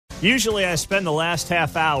Usually I spend the last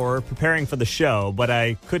half hour preparing for the show, but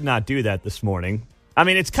I could not do that this morning. I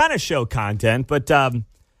mean, it's kind of show content, but I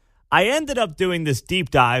ended up doing this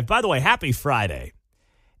deep dive. By the way, happy Friday.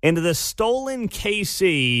 Into the Stolen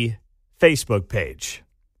KC Facebook page.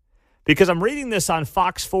 Because I'm reading this on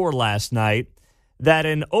Fox 4 last night that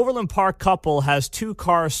an Overland Park couple has 2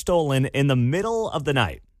 cars stolen in the middle of the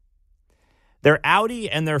night. Their Audi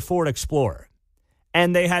and their Ford Explorer.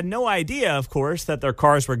 And they had no idea, of course, that their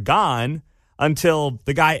cars were gone until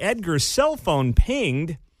the guy Edgar's cell phone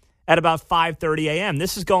pinged at about 5:30 a.m.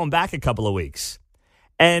 This is going back a couple of weeks.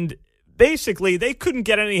 And basically, they couldn't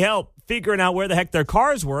get any help figuring out where the heck their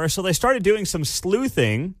cars were, so they started doing some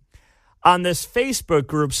sleuthing on this Facebook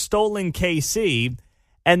group, Stolen KC,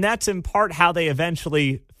 and that's in part how they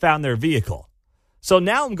eventually found their vehicle. So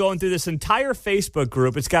now I'm going through this entire Facebook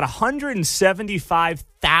group. It's got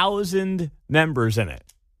 175,000 members in it,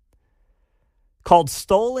 called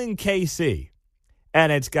Stolen KC.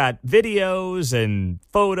 And it's got videos and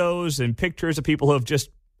photos and pictures of people who have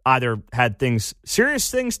just either had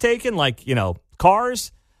serious things taken, like,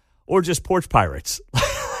 cars, or just porch pirates.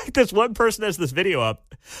 This one person has this video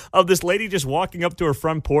up of this lady just walking up to her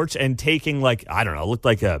front porch and taking, looked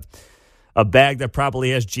like a bag that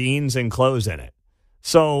probably has jeans and clothes in it.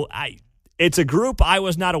 So it's a group I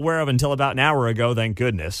was not aware of until about an hour ago, thank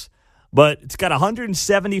goodness. But it's got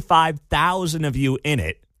 175,000 of you in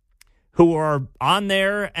it who are on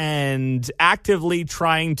there and actively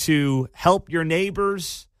trying to help your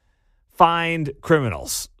neighbors find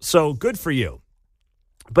criminals. So good for you.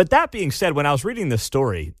 But that being said, when I was reading this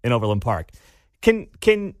story in Overland Park,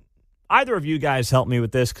 can either of you guys help me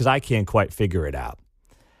with this? Because I can't quite figure it out.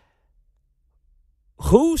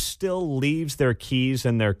 Who still leaves their keys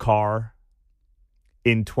in their car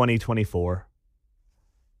in 2024?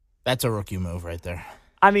 That's a rookie move right there.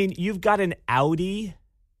 I mean, you've got an Audi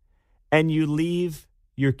and you leave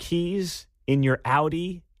your keys in your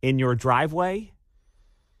Audi in your driveway?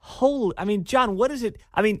 John, what is it?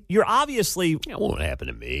 I mean, you're obviously... It won't happen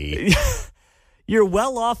to me. You're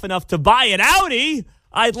well off enough to buy an Audi.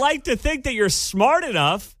 I'd like to think that you're smart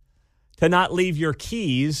enough to not leave your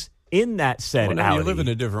keys in that said Audi. You live in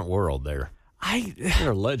a different world there.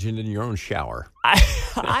 You're a legend in your own shower.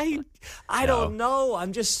 I don't know.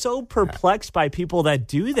 I'm just so perplexed by people that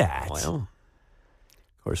do that. Well,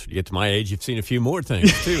 of course, when you get to my age, you've seen a few more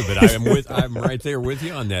things too. But I'm right there with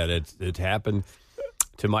you on that. It happened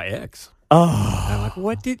to my ex. Oh, I'm like,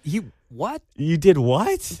 what did you? What you did?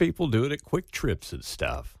 What people do it at Quick Trips and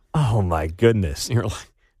stuff? Oh my goodness! You're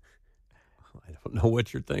like, I don't know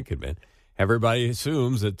what you're thinking, man. Everybody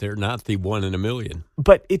assumes that they're not the one in a million.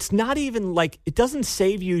 But it's not even like, it doesn't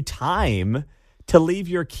save you time to leave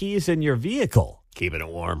your keys in your vehicle. Keeping it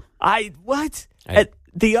warm.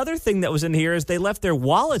 The other thing that was in here is they left their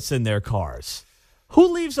wallets in their cars.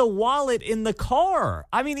 Who leaves a wallet in the car?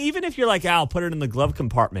 I mean, even if you're like, I'll put it in the glove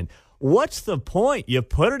compartment. What's the point? You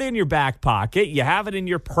put it in your back pocket. You have it in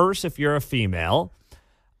your purse if you're a female.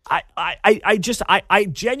 I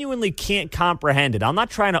genuinely can't comprehend it. I'm not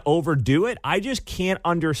trying to overdo it. I just can't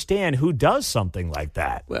understand who does something like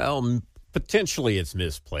that. Well, potentially it's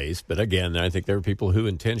misplaced, but again, I think there are people who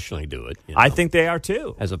intentionally do it. I think they are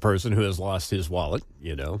too. As a person who has lost his wallet,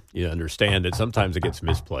 you understand that sometimes it gets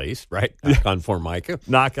misplaced, right? Knock on Formica.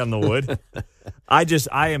 Knock on the wood. I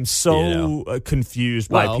am so confused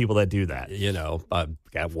by people that do that.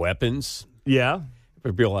 Got weapons. Yeah.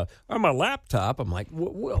 People are, on my laptop. I'm like,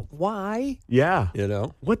 well, why? Yeah.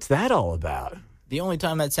 What's that all about? The only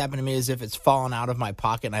time that's happened to me is if it's fallen out of my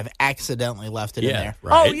pocket and I've accidentally left it in there.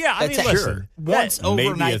 Right. Oh, yeah. Listen, once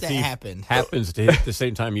overnight that happened. Happens to hit the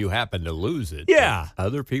same time you happen to lose it. Yeah.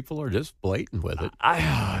 Other people are just blatant with it.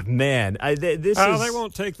 They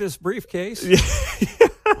won't take this briefcase.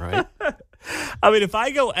 Right? I mean, if I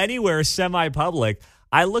go anywhere semi-public,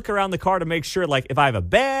 I look around the car to make sure, like, if I have a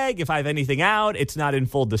bag, if I have anything out, it's not in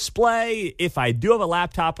full display. If I do have a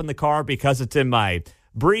laptop in the car because it's in my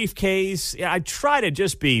briefcase, I try to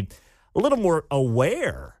just be a little more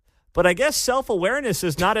aware. But I guess self-awareness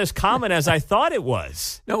is not as common as I thought it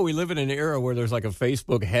was. No, we live in an era where there's like a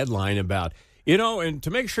Facebook headline about, and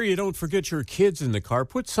to make sure you don't forget your kids in the car,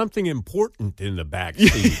 put something important in the back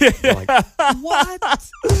seat. You're like, what?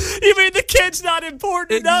 You mean the kid's not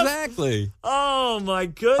important enough? Exactly. Oh, my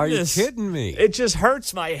goodness. Are you kidding me? It just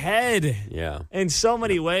hurts my head. Yeah. In so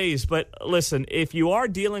many ways. But listen, if you are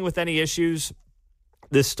dealing with any issues,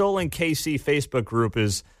 the Stolen KC Facebook group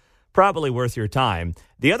is probably worth your time.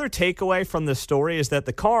 The other takeaway from this story is that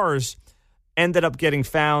the cars ended up getting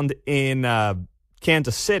found in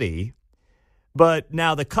Kansas City, But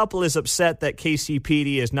now the couple is upset that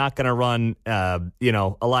KCPD is not going to run, a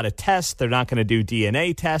lot of tests. They're not going to do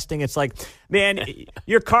DNA testing. It's like, man,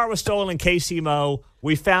 your car was stolen in KCMO.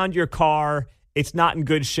 We found your car. It's not in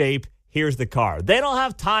good shape. Here's the car. They don't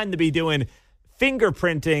have time to be doing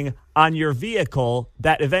fingerprinting on your vehicle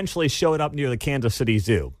that eventually showed up near the Kansas City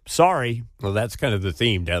Zoo. Sorry. Well, that's kind of the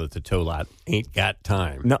theme down at the tow lot. Ain't got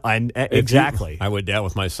time. No, exactly. I went down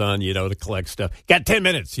with my son, to collect stuff. Got 10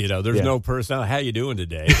 minutes, There's no person. How you doing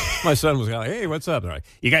today? My son was like, hey, what's up? They're like,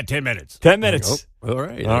 you got 10 minutes. 10 minutes. Like, all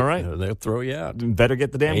right. All right. They'll throw you out. Better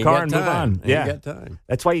get the damn car and move on. Ain't got time.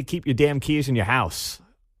 That's why you keep your damn keys in your house.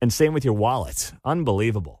 And same with your wallet.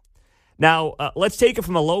 Unbelievable. Now, let's take it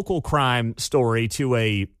from a local crime story to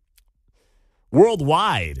a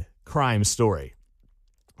worldwide crime story.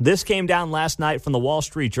 This came down last night from the Wall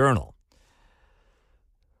Street Journal.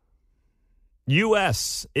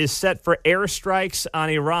 U.S. is set for airstrikes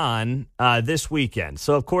on Iran this weekend.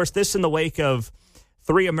 So, of course, this in the wake of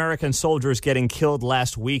 3 American soldiers getting killed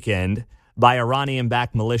last weekend by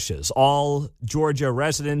Iranian-backed militias. All Georgia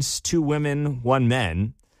residents, 2 women, 1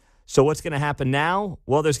 man. So what's going to happen now?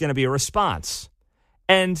 Well, there's going to be a response.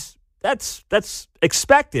 And that's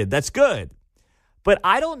expected. That's good. But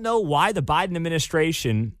I don't know why the Biden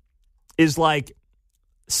administration is like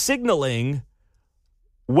signaling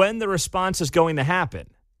when the response is going to happen.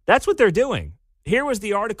 That's what they're doing. Here was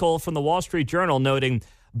the article from the Wall Street Journal noting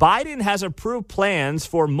Biden has approved plans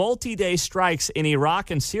for multi-day strikes in Iraq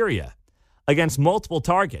and Syria against multiple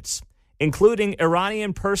targets, including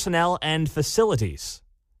Iranian personnel and facilities,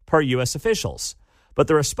 per U.S. officials. But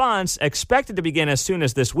the response, expected to begin as soon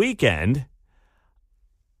as this weekend,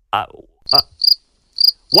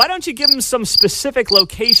 why don't you give them some specific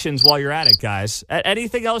locations while you're at it, guys?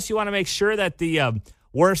 Anything else you want to make sure that the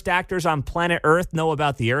worst actors on planet Earth know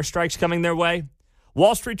about the airstrikes coming their way?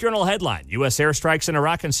 Wall Street Journal headline, U.S. airstrikes in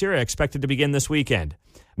Iraq and Syria expected to begin this weekend.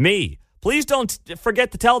 Please don't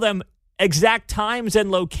forget to tell them exact times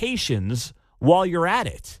and locations while you're at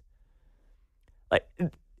it. Like,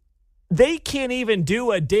 they can't even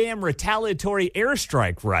do a damn retaliatory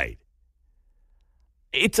airstrike right.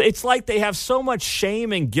 It's like they have so much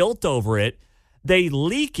shame and guilt over it, they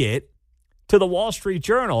leak it to the Wall Street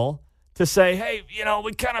Journal to say, hey,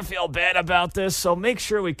 we kind of feel bad about this, so make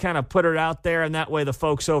sure we kind of put it out there, and that way the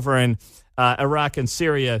folks over in Iraq and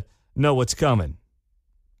Syria know what's coming.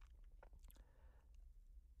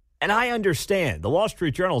 And I understand. The Wall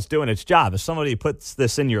Street Journal's doing its job. If somebody puts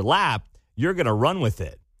this in your lap, you're going to run with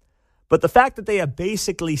it. But the fact that they have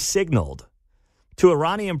basically signaled to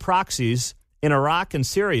Iranian proxies in Iraq and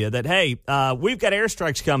Syria that, hey, we've got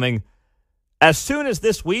airstrikes coming as soon as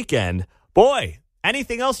this weekend. Boy,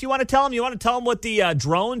 anything else you want to tell them? You want to tell them what the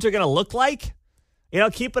drones are going to look like?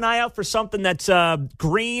 Keep an eye out for something that's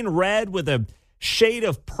green, red with a shade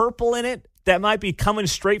of purple in it that might be coming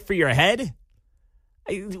straight for your head.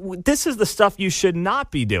 This is the stuff you should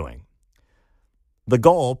not be doing. The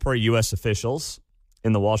goal, per U.S. officials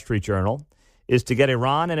in the Wall Street Journal, is to get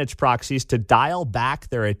Iran and its proxies to dial back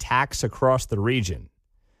their attacks across the region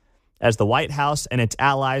as the White House and its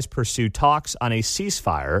allies pursue talks on a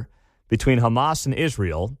ceasefire between Hamas and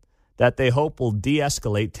Israel that they hope will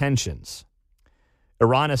de-escalate tensions.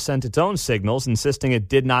 Iran has sent its own signals insisting it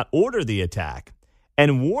did not order the attack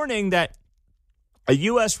and warning that a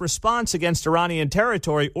U.S. response against Iranian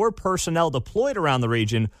territory or personnel deployed around the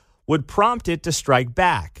region would prompt it to strike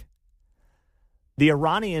back. The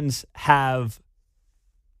Iranians have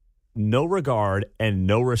no regard and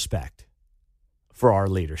no respect for our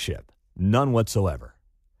leadership. None whatsoever.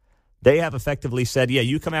 They have effectively said, yeah,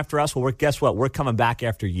 you come after us. Well, guess what? We're coming back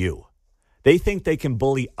after you. They think they can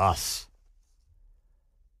bully us.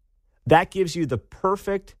 That gives you the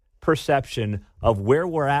perfect perception of where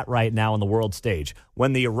we're at right now on the world stage.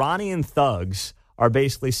 When the Iranian thugs are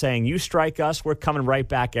basically saying, you strike us, we're coming right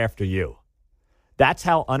back after you. That's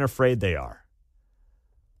how unafraid they are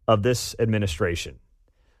of this administration.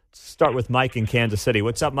 Let's start with Mike in Kansas City.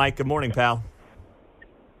 What's up, Mike? Good morning, pal.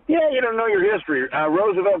 Yeah, you don't know your history.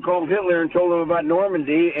 Roosevelt called Hitler and told him about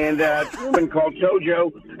Normandy, and Truman called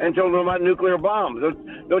Tojo and told him about nuclear bombs.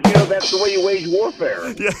 Don't you know that's the way you wage warfare?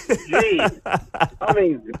 Yeah. Gee, I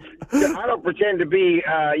mean, I don't pretend to be,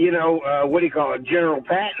 what do you call it, General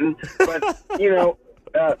Patton, but,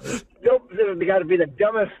 this has got to be the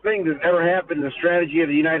dumbest thing that's ever happened in the strategy of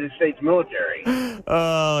the United States military.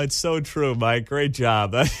 Oh, it's so true, Mike. Great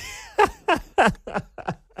job.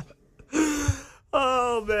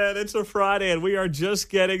 Oh, man, it's a Friday, and we are just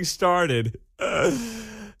getting started.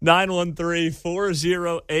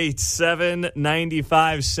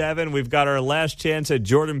 913-408-7957. We've got our last chance at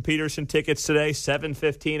Jordan Peterson tickets today,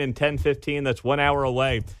 7:15 and 10:15. That's 1 hour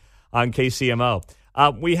away on KCMO.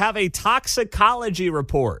 We have a toxicology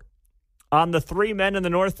report on the three men in the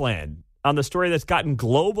Northland, on the story that's gotten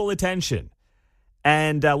global attention.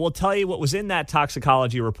 And we'll tell you what was in that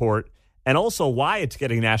toxicology report and also why it's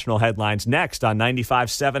getting national headlines next on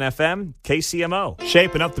 95.7 FM, KCMO.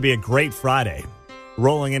 Shaping up to be a great Friday.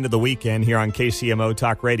 Rolling into the weekend here on KCMO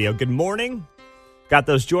Talk Radio. Good morning. Got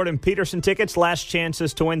those Jordan Peterson tickets. Last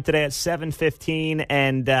chances to win today at 7:15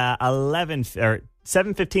 and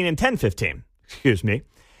 7:15 and 10:15. Excuse me.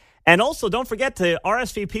 And also, don't forget to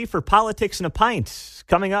RSVP for Politics in a Pint.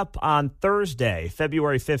 Coming up on Thursday,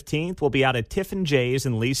 February 15th, we'll be out at Tiffin J's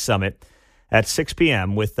in Lee's Summit at 6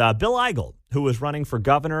 p.m. with Bill Eigel, who is running for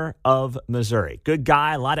governor of Missouri. Good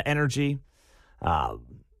guy, a lot of energy.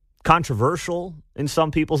 Controversial in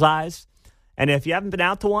some people's eyes. And if you haven't been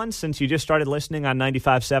out to one since you just started listening on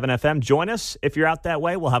 95.7 FM, join us. If you're out that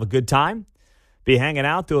way, we'll have a good time. Be hanging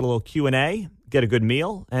out, do a little Q&A, get a good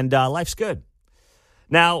meal, and life's good.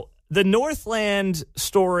 Now, the Northland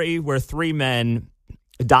story where three men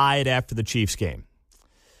died after the Chiefs game.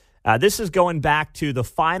 This is going back to the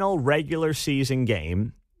final regular season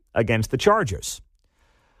game against the Chargers.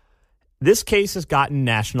 This case has gotten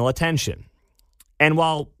national attention. And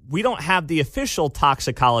while we don't have the official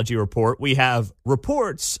toxicology report, we have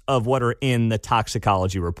reports of what are in the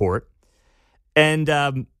toxicology report. And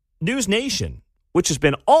News Nation, which has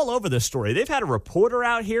been all over this story, they've had a reporter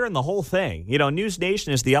out here and the whole thing. You know, News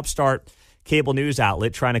Nation is the upstart cable news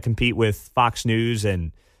outlet trying to compete with Fox News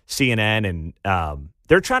and CNN. And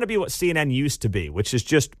they're trying to be what CNN used to be, which is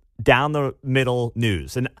just down the middle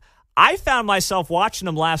news. And I found myself watching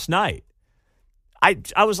them last night. I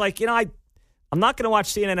was like, you know, I'm not going to watch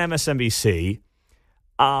CNN, MSNBC.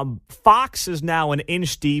 Fox is now an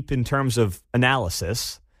inch deep in terms of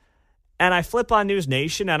analysis. And I flip on News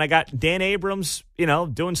Nation, and I got Dan Abrams, you know,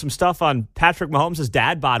 doing some stuff on Patrick Mahomes'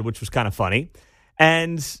 dad bod, which was kind of funny.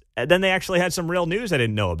 And then they actually had some real news I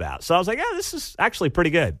didn't know about. So I was like, yeah, this is actually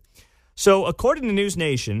pretty good. So according to News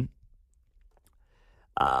Nation,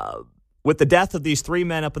 with the death of these three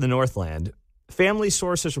men up in the Northland, family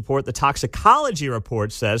sources report the toxicology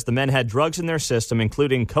report says the men had drugs in their system,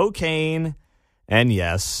 including cocaine and,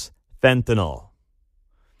 yes, fentanyl.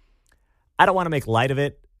 I don't want to make light of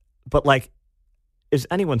it, but, like, is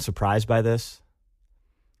anyone surprised by this?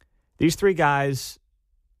 These three guys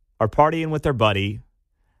are partying with their buddy.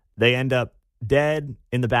 They end up dead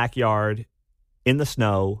in the backyard in the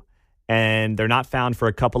snow, and they're not found for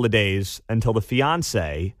a couple of days until the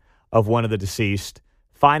fiance of one of the deceased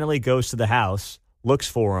finally goes to the house, looks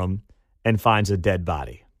for him, and finds a dead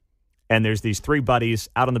body. And there's these three buddies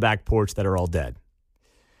out on the back porch that are all dead.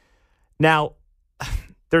 Now,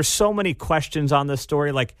 there's so many questions on this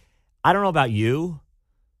story. Like, I don't know about you,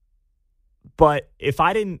 but if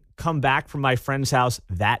I didn't come back from my friend's house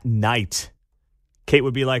that night, Kate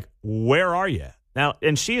would be like, where are you? Now,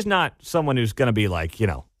 and she's not someone who's going to be like, you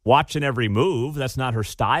know, watching every move. That's not her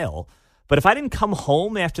style. But if I didn't come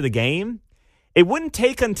home after the game, it wouldn't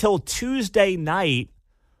take until Tuesday night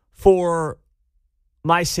for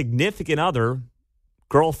my significant other,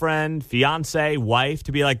 girlfriend, fiance, wife,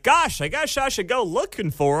 to be like, gosh, I guess I should go looking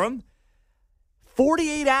for him.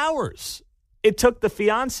 48 hours it took the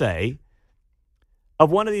fiance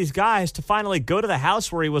of one of these guys to finally go to the house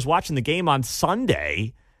where he was watching the game on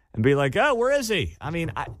Sunday and be like, oh, where is he? I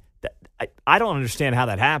mean, I don't understand how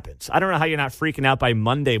that happens. I don't know how you're not freaking out by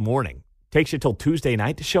Monday morning. Takes you till Tuesday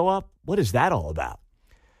night to show up? What is that all about?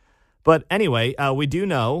 But anyway, we do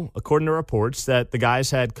know, according to reports, that the guys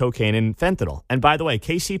had cocaine and fentanyl. And by the way,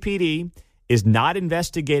 KCPD is not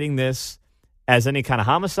investigating this as any kind of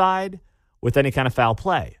homicide with any kind of foul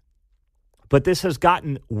play. But this has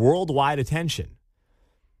gotten worldwide attention.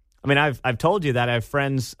 I mean, I've told you that I have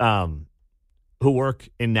friends who work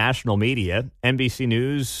in national media, NBC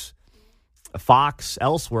News, Fox,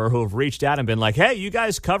 elsewhere, who have reached out and been like, hey, you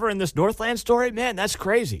guys covering this Northland story? Man, that's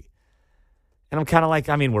crazy. And I'm kind of like,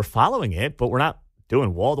 I mean, we're following it, but we're not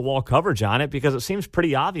doing wall-to-wall coverage on it because it seems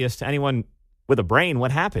pretty obvious to anyone with a brain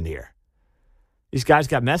what happened here. These guys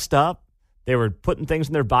got messed up. They were putting things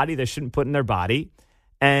in their body they shouldn't put in their body.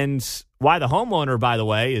 And why the homeowner, by the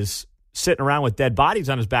way, is sitting around with dead bodies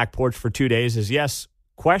on his back porch for 2 days is, yes,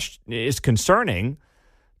 is concerning.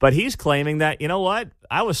 But he's claiming that, you know what?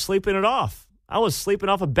 I was sleeping it off. I was sleeping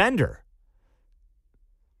off a bender.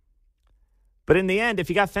 But in the end, if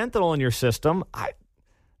you got fentanyl in your system, I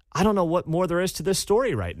don't know what more there is to this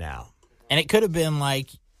story right now. And it could have been like,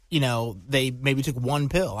 you know, they maybe took one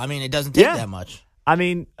pill. I mean, it doesn't take that much. I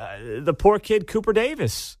mean, the poor kid, Cooper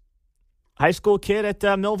Davis, high school kid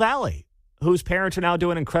at Mill Valley, whose parents are now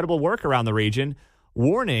doing incredible work around the region,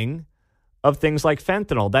 warning of things like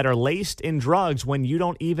fentanyl that are laced in drugs when you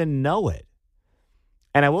don't even know it.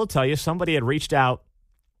 And I will tell you, somebody had reached out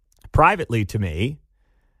privately to me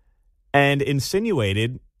and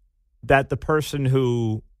insinuated that the person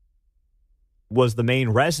who was the main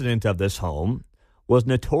resident of this home was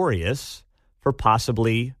notorious for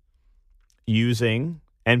possibly using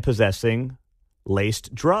and possessing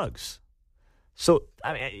laced drugs. So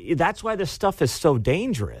I mean, that's why this stuff is so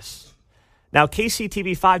dangerous. Now,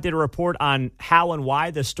 KCTV5 did a report on how and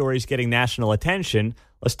why this story is getting national attention.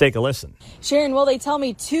 Let's take a listen. Sharon, well, they tell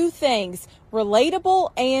me two things,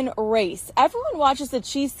 relatable and race. Everyone watches the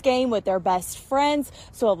Chiefs game with their best friends,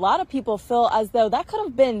 so a lot of people feel as though that could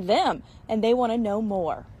have been them, and they want to know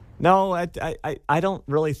more. No, I don't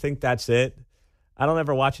really think that's it. I don't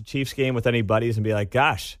ever watch a Chiefs game with any buddies and be like,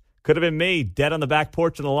 gosh, could have been me dead on the back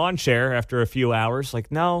porch in the lawn chair after a few hours.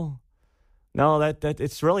 Like, no, that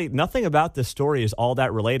it's really nothing about this story is all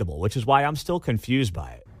that relatable, which is why I'm still confused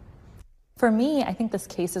by it. For me, I think this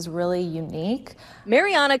case is really unique.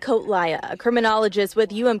 Mariana Kotlaya, a criminologist with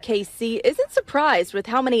UMKC, isn't surprised with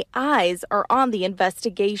how many eyes are on the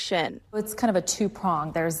investigation. It's kind of a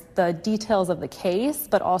two-pronged. There's the details of the case,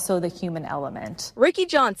 but also the human element. Ricky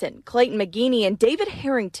Johnson, Clayton McGeeney, and David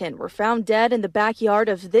Harrington were found dead in the backyard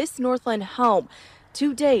of this Northland home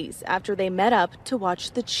 2 days after they met up to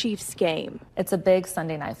watch the Chiefs game. It's a big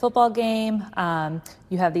Sunday night football game.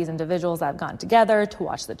 You have these individuals that have gotten together to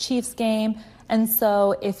watch the Chiefs game. And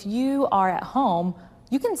so if you are at home,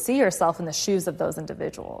 you can see yourself in the shoes of those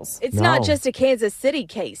individuals. It's not just a Kansas City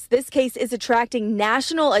case. This case is attracting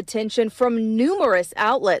national attention from numerous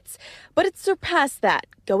outlets, but it's surpassed that,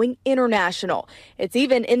 going international. It's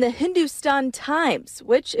even in the Hindustan Times,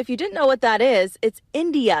 which, if you didn't know what that is, it's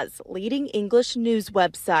India's leading English news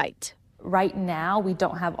website. Right now, we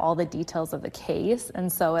don't have all the details of the case,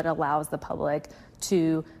 and so it allows the public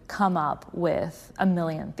to come up with a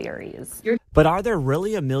million theories. But are there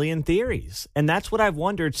really a million theories? And that's what I've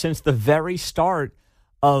wondered since the very start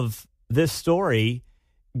of this story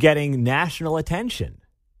getting national attention.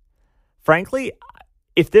 Frankly,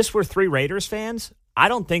 if this were 3 Raiders fans, I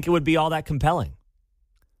don't think it would be all that compelling.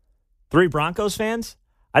 3 Broncos fans,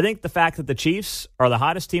 I think the fact that the Chiefs are the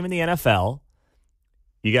hottest team in the NFL,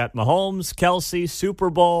 you got Mahomes, Kelsey,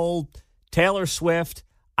 Super Bowl, Taylor Swift,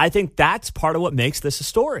 I think that's part of what makes this a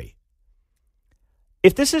story.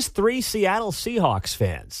 If this is 3 Seattle Seahawks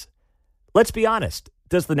fans, let's be honest,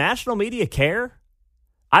 does the national media care?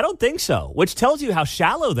 I don't think so, which tells you how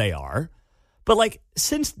shallow they are. But like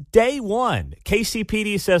since day one,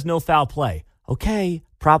 KCPD says no foul play. Okay,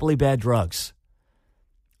 probably bad drugs.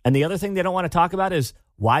 And the other thing they don't want to talk about is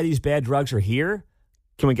why these bad drugs are here.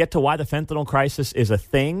 Can we get to why the fentanyl crisis is a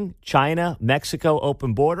thing? China, Mexico,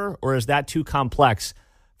 open border, or is that too complex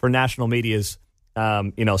for national media's,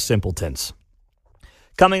 simpletons?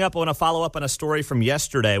 Coming up, I want to follow up on a story from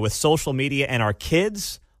yesterday with social media and our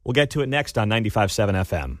kids. We'll get to it next on 95.7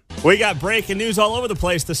 FM. We got breaking news all over the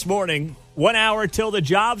place this morning. 1 hour till the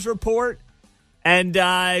jobs report. And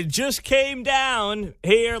just came down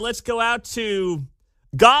here. Let's go out to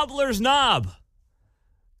Gobbler's Knob.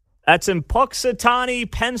 That's in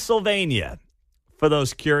Punxsutawney, Pennsylvania. For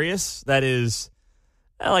those curious, that is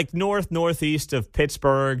like northeast of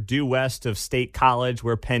Pittsburgh, due west of State College,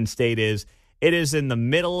 where Penn State is. It is in the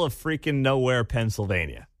middle of freaking nowhere,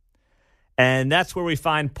 Pennsylvania. And that's where we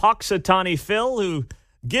find Punxsutawney Phil, who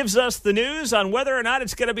gives us the news on whether or not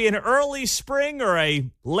it's going to be an early spring or a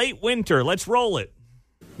late winter. Let's roll it.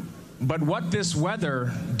 But what this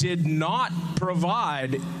weather did not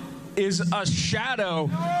provide is a shadow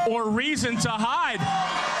or reason to hide.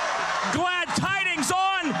 Glad tidings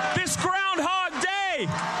on this Groundhog Day.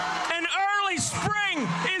 An early spring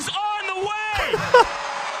is on the way.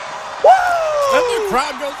 And the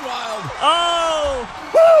crowd goes wild. Oh,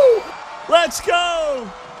 woo! Let's go.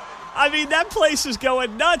 I mean, that place is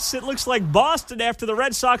going nuts. It looks like Boston after the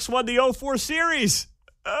Red Sox won the 04 series.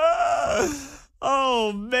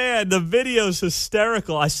 Oh, man, the video's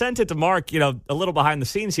hysterical. I sent it to Mark, a little behind the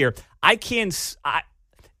scenes here.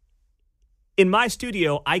 In my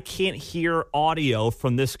studio, I can't hear audio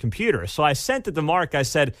from this computer. So I sent it to Mark. I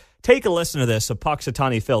said, take a listen to this of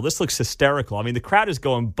Punxsutawney Phil. This looks hysterical. I mean, the crowd is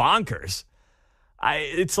going bonkers.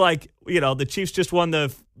 It's like, the Chiefs just won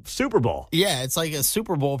the Super Bowl. Yeah, it's like a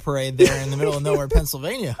Super Bowl parade there in the middle of nowhere,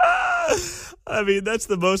 Pennsylvania. I mean, that's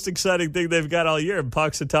the most exciting thing they've got all year in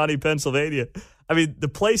Punxsutawney, Pennsylvania. I mean, the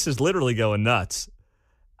place is literally going nuts.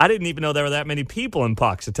 I didn't even know there were that many people in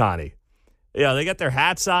Punxsutawney. Yeah, they got their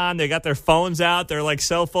hats on. They got their phones out. They're like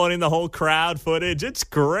cell phoning the whole crowd footage. It's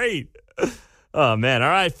great. Oh, man. All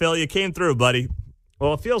right, Phil, you came through, buddy.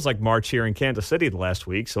 Well, it feels like March here in Kansas City the last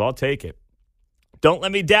week, so I'll take it. Don't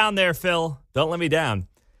let me down there, Phil. Don't let me down.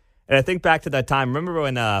 And I think back to that time. Remember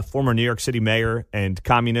when former New York City mayor and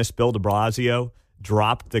communist Bill de Blasio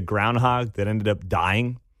dropped the groundhog that ended up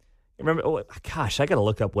dying? Remember? Oh, gosh, I got to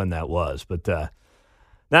look up when that was. But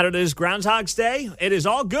now it is Groundhog's Day. It is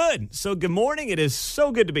all good. So good morning. It is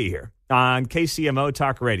so good to be here on KCMO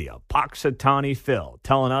Talk Radio. Poxitani Phil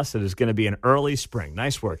telling us it is going to be an early spring.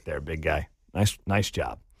 Nice work there, big guy. Nice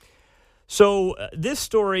job. So this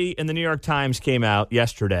story in the New York Times came out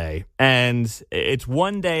yesterday, and it's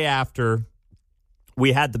one day after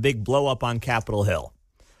we had the big blow up on Capitol Hill,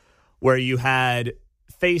 where you had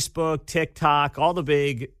Facebook, TikTok, all the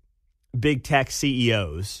big tech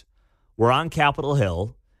CEOs were on Capitol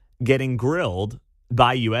Hill getting grilled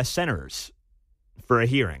by U.S. senators for a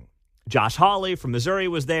hearing. Josh Hawley from Missouri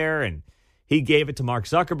was there, and he gave it to Mark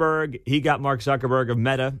Zuckerberg. He got Mark Zuckerberg of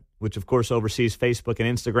Meta, which of course oversees Facebook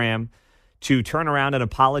and Instagram, to turn around and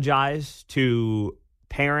apologize to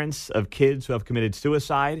parents of kids who have committed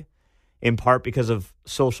suicide, in part because of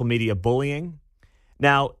social media bullying.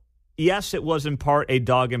 Now, yes, it was in part a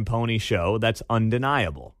dog and pony show. That's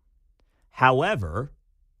undeniable. However,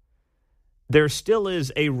 there still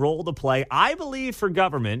is a role to play, I believe, for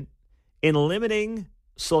government in limiting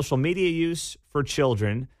social media use for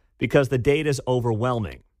children because the data is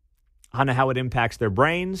overwhelming on how it impacts their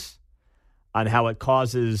brains, on how it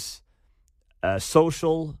causes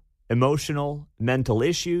social, emotional, mental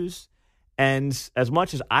issues. And as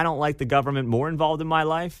much as I don't like the government more involved in my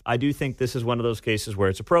life, I do think this is one of those cases where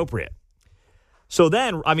it's appropriate. So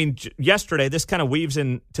then, yesterday, this kind of weaves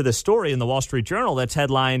into the story in the Wall Street Journal that's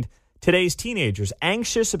headlined, "Today's Teenagers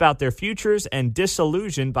Anxious About Their Futures and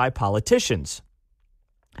Disillusioned by Politicians."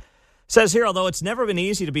 Says here, although it's never been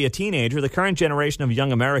easy to be a teenager, the current generation of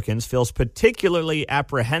young Americans feels particularly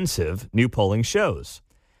apprehensive, new polling shows.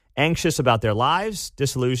 Anxious about their lives,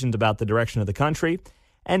 disillusioned about the direction of the country,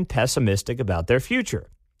 and pessimistic about their future.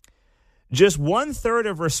 Just 1/3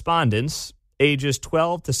 of respondents, ages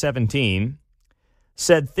 12 to 17,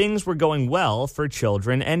 said things were going well for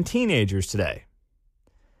children and teenagers today.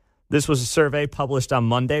 This was a survey published on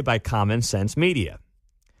Monday by Common Sense Media.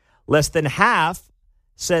 Less than half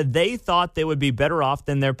said they thought they would be better off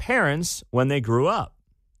than their parents when they grew up.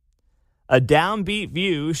 A downbeat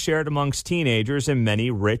view shared amongst teenagers in many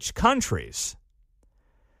rich countries.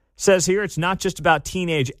 Says here it's not just about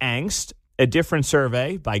teenage angst. A different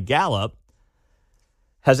survey by Gallup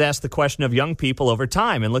has asked the question of young people over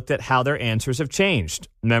time and looked at how their answers have changed.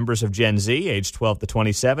 Members of Gen Z, age 12 to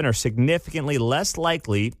 27, are significantly less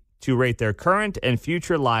likely to rate their current and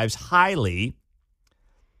future lives highly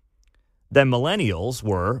than millennials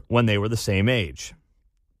were when they were the same age.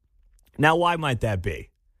 Now, why might that be?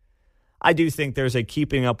 I do think there's a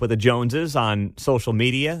keeping up with the Joneses on social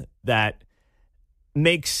media that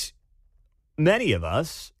makes many of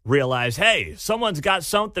us realize, hey, someone's got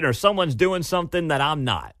something or someone's doing something that I'm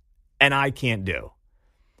not and I can't do.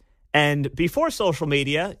 And before social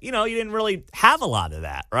media, you didn't really have a lot of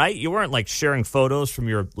that, right? You weren't like sharing photos from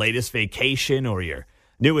your latest vacation or your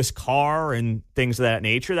newest car and things of that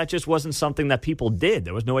nature. That just wasn't something that people did.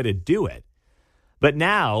 There was no way to do it. But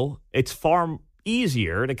now it's far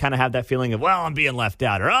easier to kind of have that feeling of, well, I'm being left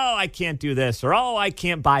out, or, oh, I can't do this, or, oh, I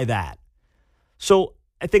can't buy that. So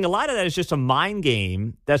I think a lot of that is just a mind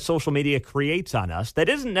game that social media creates on us that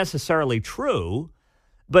isn't necessarily true,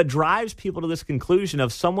 but drives people to this conclusion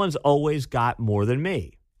of someone's always got more than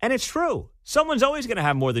me. And it's true. Someone's always going to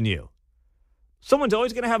have more than you. Someone's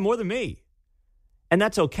always going to have more than me. And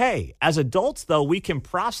that's okay. As adults, though, we can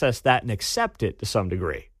process that and accept it to some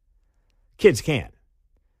degree. Kids can't.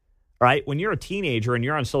 Right? When you're a teenager and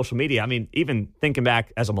you're on social media, even thinking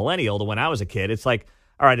back as a millennial to when I was a kid, it's like,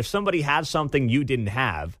 all right, if somebody has something you didn't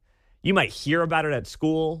have, you might hear about it at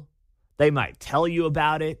school. They might tell you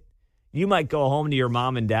about it. You might go home to your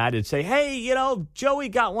mom and dad and say, hey, Joey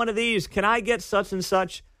got one of these. Can I get such and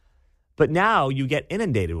such? But now you get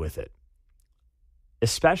inundated with it,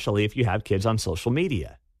 especially if you have kids on social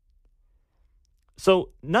media. So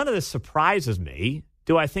none of this surprises me.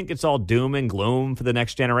 Do I think it's all doom and gloom for the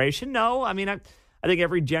next generation? No. I think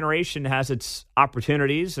every generation has its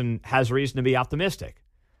opportunities and has reason to be optimistic.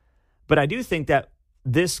 But I do think that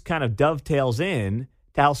this kind of dovetails in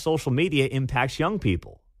to how social media impacts young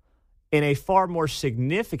people in a far more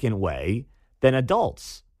significant way than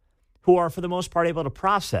adults, who are, for the most part, able to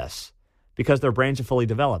process because their brains are fully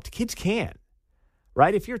developed. Kids can't,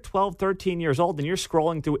 right? If you're 12, 13 years old and you're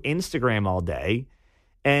scrolling through Instagram all day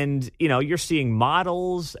And, you're seeing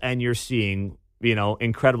models and you're seeing,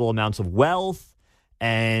 incredible amounts of wealth,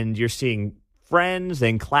 and you're seeing friends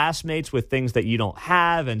and classmates with things that you don't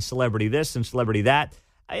have, and celebrity this and celebrity that.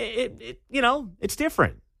 It's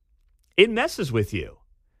different. It messes with you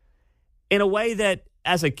in a way that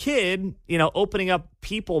as a kid, opening up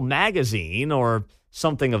People magazine or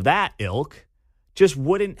something of that ilk just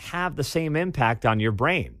wouldn't have the same impact on your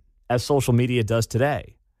brain as social media does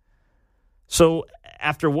today. So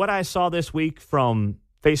after what I saw this week from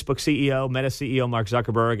Facebook CEO, Meta CEO Mark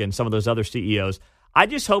Zuckerberg, and some of those other CEOs, I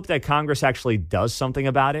just hope that Congress actually does something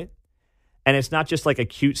about it. And it's not just like a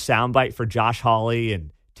cute soundbite for Josh Hawley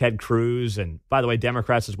and Ted Cruz, and by the way,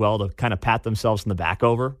 Democrats as well, to kind of pat themselves in the back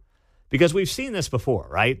over. Because we've seen this before,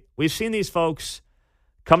 right? We've seen these folks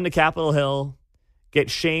come to Capitol Hill, get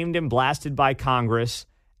shamed and blasted by Congress,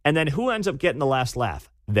 and then who ends up getting the last laugh?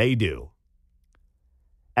 They do.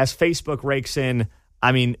 As Facebook rakes in,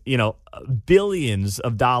 billions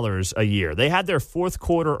of dollars a year. They had their fourth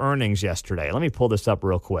quarter earnings yesterday. Let me pull this up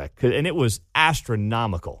real quick, and it was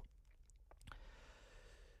astronomical.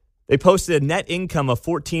 They posted a net income of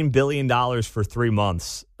 $14 billion for 3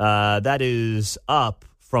 months. That is up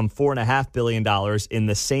from $4.5 billion in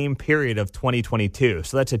the same period of 2022.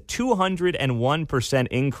 So that's a 201%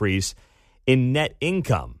 increase in net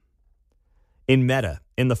income in Meta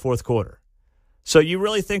in the fourth quarter. So you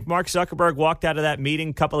really think Mark Zuckerberg walked out of that meeting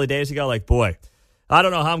a couple of days ago like, boy, I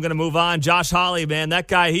don't know how I'm going to move on. Josh Hawley, man, that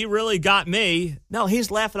guy, he really got me. No, he's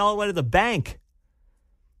laughing all the way to the bank.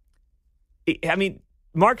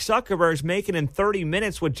 Mark Zuckerberg's making in 30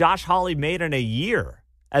 minutes what Josh Hawley made in a year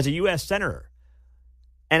as a U.S. Senator.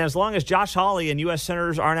 And as long as Josh Hawley and U.S.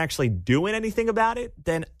 Senators aren't actually doing anything about it,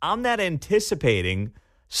 then I'm not anticipating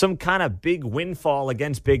some kind of big windfall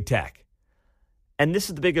against big tech. And this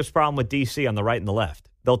is the biggest problem with D.C. on the right and the left.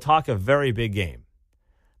 They'll talk a very big game.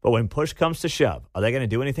 But when push comes to shove, are they going to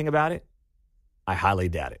do anything about it? I highly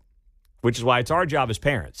doubt it. Which is why it's our job as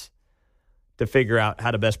parents to figure out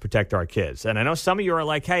how to best protect our kids. And I know some of you are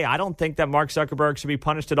like, hey, I don't think that Mark Zuckerberg should be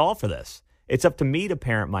punished at all for this. It's up to me to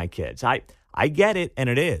parent my kids. I get it, and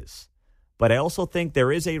it is. But I also think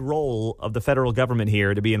there is a role of the federal government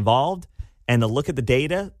here to be involved and to look at the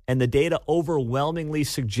data, and the data overwhelmingly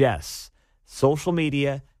suggests social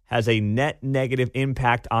media has a net negative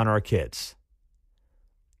impact on our kids.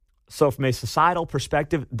 So from a societal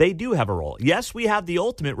perspective, they do have a role. Yes, we have the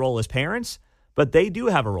ultimate role as parents, but they do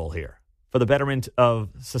have a role here for the betterment of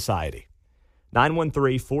society.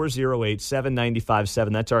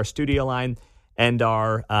 913-408-7957. That's our studio line and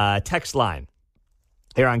our text line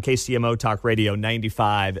here on KCMO Talk Radio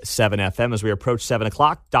 95.7 FM. As we approach 7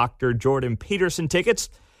 o'clock, Dr. Jordan Peterson tickets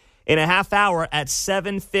in a half hour at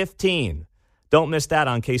 7:15. Don't miss that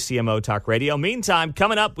on KCMO Talk Radio. Meantime,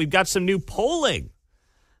 coming up, we've got some new polling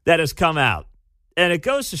that has come out. And it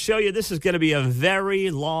goes to show you this is going to be a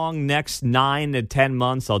very long next 9 to 10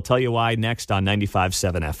 months. I'll tell you why next on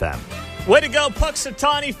 95.7 FM. Way to go,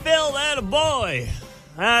 Puxatawny Phil. Attaboy.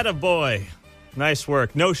 Attaboy. Nice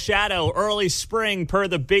work. No shadow, early spring per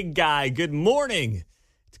the big guy. Good morning.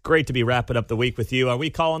 It's great to be wrapping up the week with you. Are we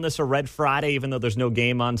calling this a Red Friday even though there's no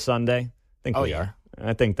game on Sunday? I think we are.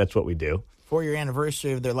 I think that's what we do. 4-year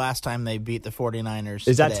anniversary of their last time they beat the 49ers.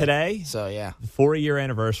 Is that today? So, yeah. 4-year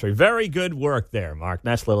anniversary. Very good work there, Mark.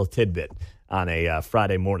 Nice little tidbit on a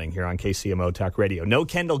Friday morning here on KCMO Talk Radio. No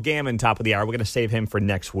Kendall Gammon, top of the hour. We're going to save him for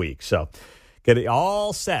next week. So get it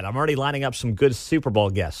all set. I'm already lining up some good Super Bowl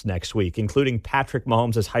guests next week, including Patrick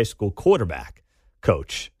Mahomes' high school quarterback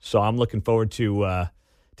coach. So I'm looking forward to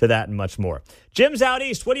that and much more. Jim's out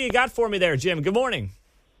east. What do you got for me there, Jim? Good morning.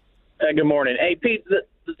 Good morning. Hey, Pete,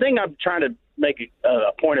 the thing I'm trying to make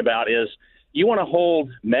a point about is you want to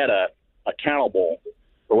hold Meta accountable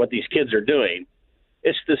for what these kids are doing.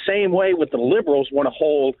 It's the same way with the liberals want to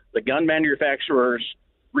hold the gun manufacturers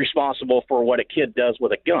responsible for what a kid does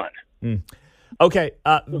with a gun. Okay,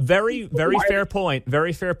 very fair point.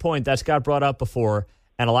 Very fair point. That's got brought up before,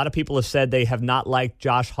 and a lot of people have said they have not liked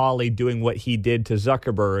Josh Hawley doing what he did to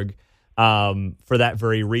Zuckerberg for that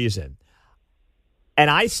very reason. And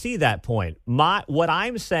I see that point. What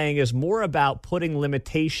I'm saying is more about putting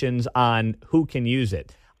limitations on who can use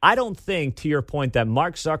it. I don't think, to your point, that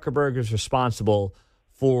Mark Zuckerberg is responsible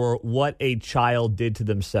for what a child did to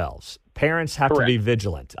themselves. Parents have to be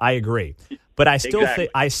vigilant. I agree. But I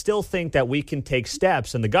still think that we can take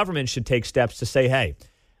steps, and the government should take steps to say, hey,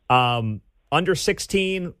 under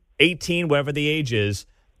 16, 18, whatever the age is,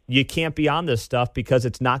 you can't be on this stuff because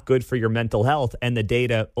it's not good for your mental health, and the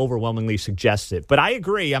data overwhelmingly suggests it. But I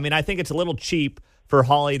agree. I mean, I think it's a little cheap for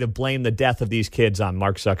Hawley to blame the death of these kids on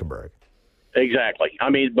Mark Zuckerberg. Exactly. I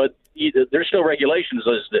mean, but, there's still regulations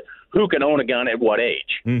as to who can own a gun at what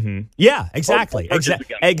age. Mm-hmm. Yeah, exactly.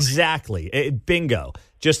 Exactly. Bingo.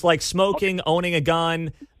 Just like smoking, owning a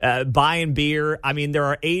gun, buying beer. I mean, there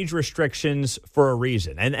are age restrictions for a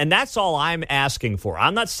reason. And that's all I'm asking for.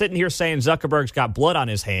 I'm not sitting here saying Zuckerberg's got blood on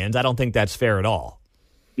his hands. I don't think that's fair at all.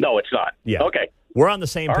 No, it's not. Yeah. Okay. We're on the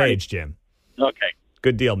same all page, right. Jim. Okay.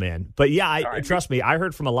 Good deal, man. But yeah, trust me, I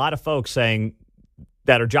heard from a lot of folks saying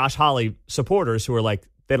that are Josh Hawley supporters who are like,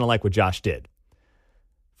 they don't like what Josh did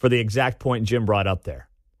for the exact point Jim brought up there.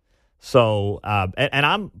 So, and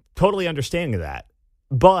I'm totally understanding of that.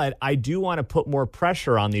 But I do want to put more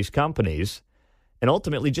pressure on these companies and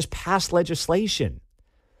ultimately just pass legislation.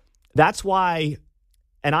 That's why,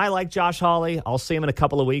 and I like Josh Hawley. I'll see him in a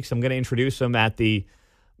couple of weeks. I'm going to introduce him at the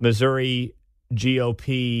Missouri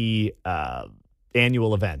GOP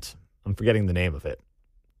annual event. I'm forgetting the name of it.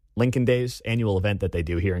 Lincoln Days annual event that they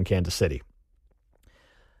do here in Kansas City.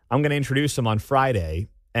 I'm going to introduce him on Friday,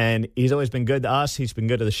 and he's always been good to us. He's been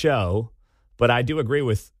good to the show. But I do agree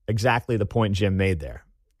with exactly the point Jim made there.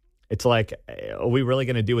 It's like, are we really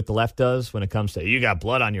going to do what the left does when it comes to, you got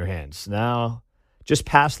blood on your hands? No, just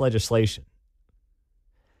pass legislation.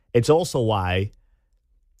 It's also why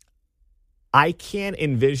I can't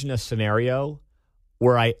envision a scenario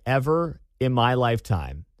where I ever in my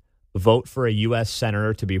lifetime vote for a U.S.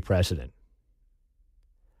 senator to be president,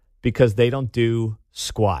 because they don't do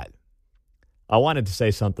squat. I wanted to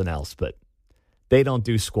say something else, but they don't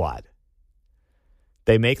do squat.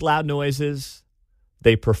 They make loud noises.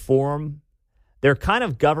 They perform. They're kind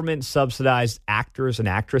of government-subsidized actors and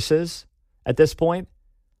actresses at this point.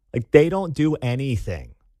 Like, they don't do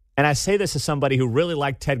anything. And I say this as somebody who really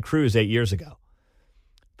liked Ted Cruz 8 years ago.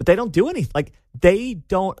 But they don't do anything. Like, they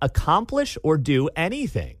don't accomplish or do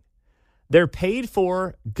anything. They're paid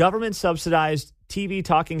for, government-subsidized TV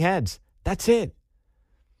talking heads. That's it.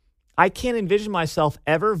 I can't envision myself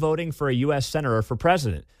ever voting for a U.S. senator for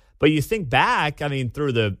president. But you think back, I mean,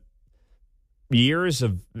 through the years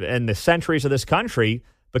of and the centuries of this country,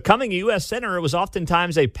 becoming a U.S. senator was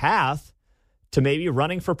oftentimes a path to maybe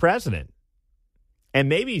running for president. And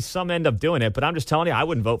maybe some end up doing it, but I'm just telling you, I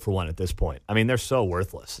wouldn't vote for one at this point. I mean, they're so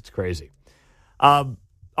worthless. It's crazy. All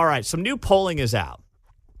right, some new polling is out.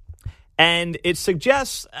 And it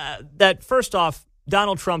suggests that, first off,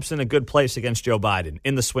 Donald Trump's in a good place against Joe Biden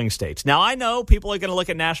in the swing states. Now, I know people are going to look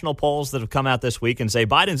at national polls that have come out this week and say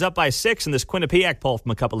Biden's up by 6 in this Quinnipiac poll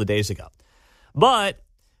from a couple of days ago. But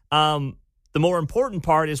the more important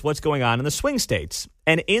part is what's going on in the swing states.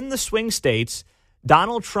 And in the swing states,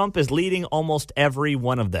 Donald Trump is leading almost every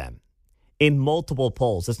one of them in multiple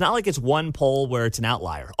polls. It's not like it's one poll where it's an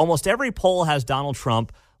outlier. Almost every poll has Donald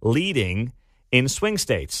Trump leading in swing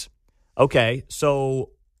states. Okay,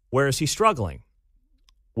 so where is he struggling?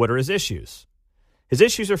 What are his issues? His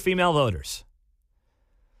issues are female voters.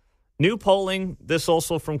 New polling, this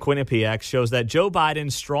also from Quinnipiac, shows that Joe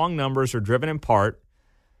Biden's strong numbers are driven in part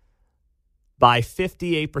by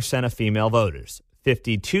 58% of female voters,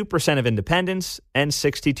 52% of independents, and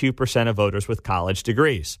 62% of voters with college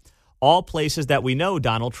degrees. All places that we know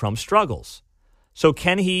Donald Trump struggles. So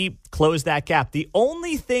can he close that gap? The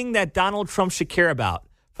only thing that Donald Trump should care about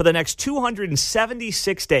for the next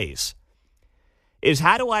 276 days is,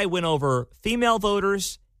 how do I win over female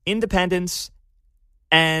voters, independents,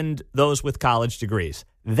 and those with college degrees?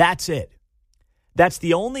 That's it. That's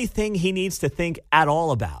the only thing he needs to think at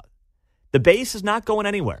all about. The base is not going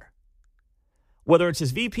anywhere. Whether it's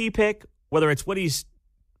his VP pick, whether it's what he's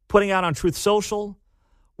putting out on Truth Social,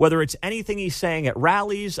 whether it's anything he's saying at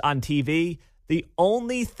rallies, on TV, the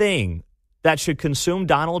only thing that should consume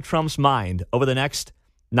Donald Trump's mind over the next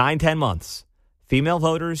 9-10 months, female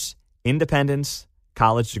voters, independents,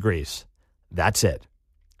 college degrees. That's it.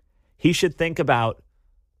 He should think about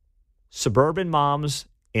suburban moms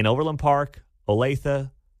in Overland Park, Olathe,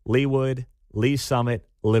 Leawood, Lee Summit,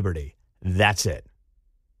 Liberty. That's it.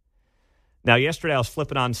 Now, yesterday I was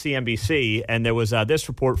flipping on CNBC, and there was this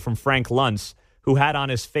report from Frank Luntz, who had on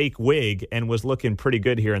his fake wig and was looking pretty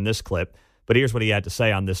good here in this clip. But here's what he had to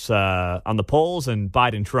say on this, on the polls and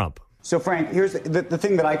Biden-Trump. So, Frank, here's the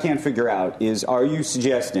thing that I can't figure out is, are you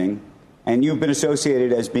suggesting, and you've been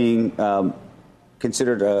associated as being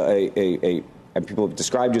considered and people have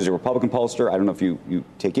described you as a Republican pollster. I don't know if you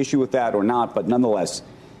take issue with that or not, but nonetheless,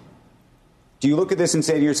 do you look at this and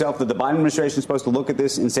say to yourself that the Biden administration is supposed to look at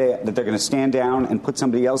this and say that they're going to stand down and put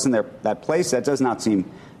somebody else in that place? That does not seem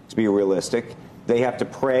to be realistic. They have to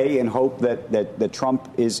pray and hope that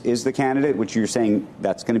Trump is the candidate, which you're saying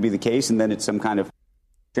that's going to be the case, and then it's some kind of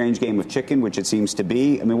strange game of chicken, which it seems to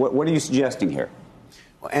be. I mean, what are you suggesting here?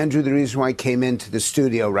 Well, Andrew, the reason why I came into the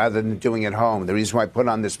studio rather than doing it at home, the reason why I put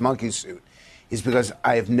on this monkey suit is because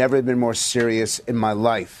I have never been more serious in my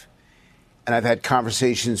life. And I've had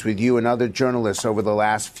conversations with you and other journalists over the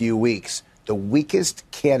last few weeks. The weakest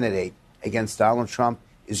candidate against Donald Trump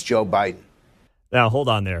is Joe Biden. Now, hold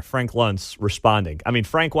on there. Frank Luntz responding. I mean,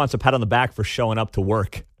 Frank wants a pat on the back for showing up to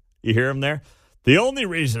work. You hear him there? The only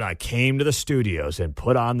reason I came to the studios and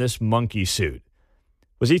put on this monkey suit.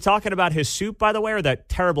 Was he talking about his suit, by the way, or that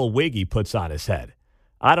terrible wig he puts on his head?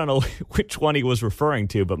 I don't know which one he was referring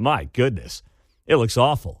to, but my goodness, it looks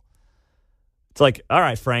awful. It's like, all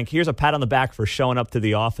right, Frank, here's a pat on the back for showing up to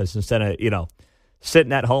the office instead of,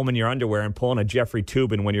 sitting at home in your underwear and pulling a Jeffrey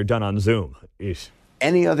Toobin when you're done on Zoom. Eesh.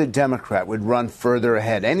 Any other Democrat would run further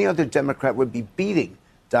ahead. Any other Democrat would be beating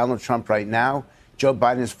Donald Trump right now. Joe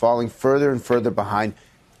Biden is falling further and further behind.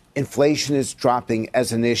 Inflation is dropping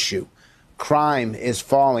as an issue. Crime is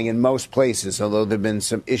falling in most places, although there have been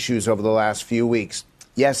some issues over the last few weeks.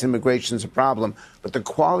 Yes, immigration is a problem, but the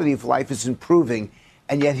quality of life is improving,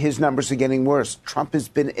 and yet his numbers are getting worse. Trump has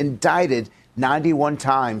been indicted 91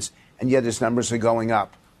 times, and yet his numbers are going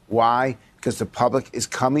up. Why? Because the public is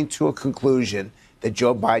coming to a conclusion that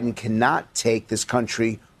Joe Biden cannot take this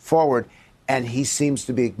country forward, and he seems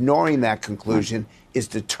to be ignoring that conclusion, is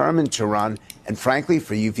determined to run. And frankly,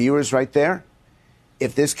 for you viewers right there,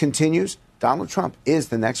 if this continues, Donald Trump is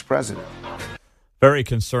the next president. Very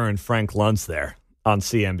concerned Frank Luntz there on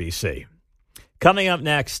CNBC. Coming up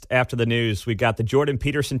next after the news, we got the Jordan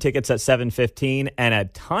Peterson tickets at 7:15 and a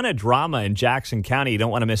ton of drama in Jackson County you don't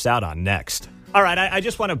want to miss out on next. All right, I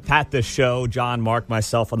just want to pat this show, John, Mark,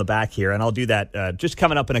 myself on the back here, and I'll do that just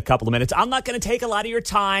coming up in a couple of minutes. I'm not going to take a lot of your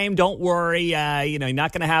time. Don't worry. You're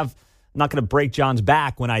not going to break John's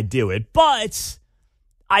back when I do it. But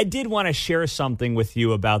I did want to share something with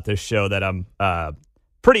you about this show that I'm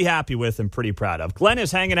pretty happy with and pretty proud of. Glenn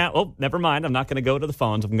is hanging out. Oh, never mind. I'm not going to go to the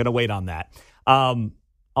phones. I'm going to wait on that.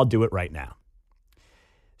 I'll do it right now.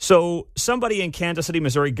 So somebody in Kansas City,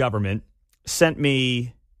 Missouri government sent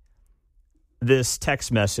me this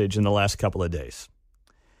text message in the last couple of days.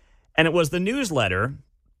 And it was the newsletter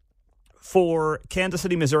for Kansas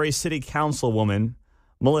City, Missouri City Councilwoman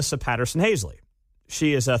Melissa Patterson Hazley.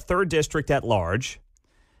 She is a 3rd District at large.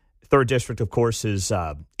 3rd District, of course, is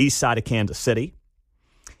east side of Kansas City.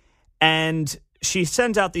 And she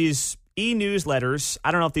sends out these e-newsletters.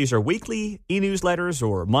 I don't know if these are weekly e-newsletters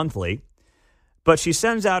or monthly, but she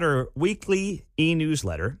sends out her weekly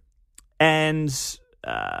e-newsletter. And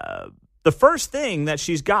the first thing that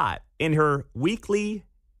she's got in her weekly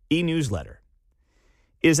e-newsletter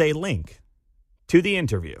is a link to the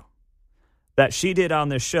interview that she did on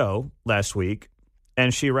this show last week.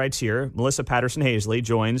 And she writes here, Melissa Patterson Hazley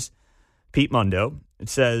joins Pete Mundo. It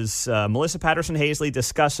says, Melissa Patterson Hazley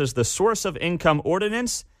discusses the source of income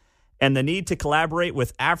ordinance and the need to collaborate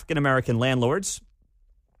with African-American landlords.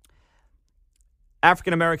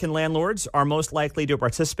 African-American landlords are most likely to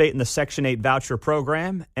participate in the Section 8 voucher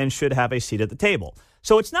program and should have a seat at the table.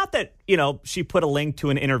 So it's not that, she put a link to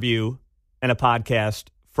an interview and a podcast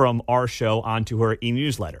from our show onto her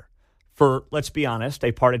e-newsletter for, let's be honest,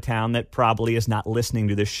 a part of town that probably is not listening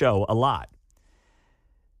to this show a lot.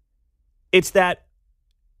 It's that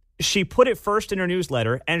she put it first in her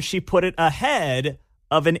newsletter, and she put it ahead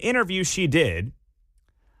of an interview she did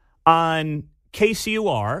on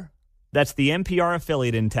KCUR, that's the NPR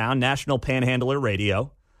affiliate in town, National Panhandler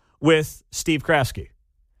Radio, with Steve Kraske.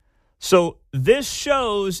 So this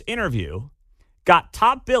show's interview got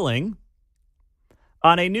top billing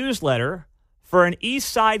on a newsletter for an East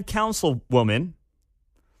Side councilwoman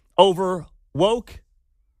over woke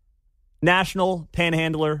National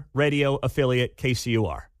Panhandler Radio affiliate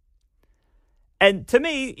KCUR. And to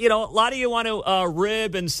me, a lot of you want to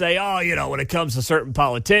rib and say, when it comes to certain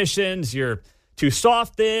politicians, you're too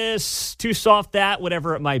soft this, too soft that,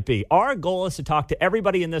 whatever it might be. Our goal is to talk to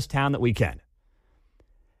everybody in this town that we can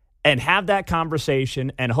and have that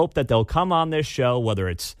conversation and hope that they'll come on this show, whether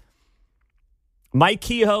it's Mike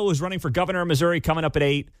Kehoe, who's running for governor of Missouri coming up at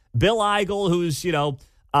 8, Bill Eigel, who's,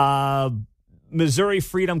 Missouri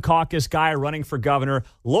Freedom Caucus guy running for governor,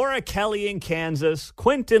 Laura Kelly in Kansas,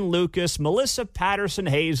 Quentin Lucas, Melissa Patterson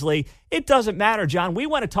Hazley. It doesn't matter, John. We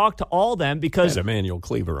want to talk to all of them because and Emmanuel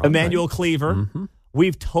Cleaver. Emmanuel Cleaver. Mm-hmm.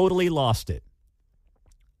 We've totally lost it.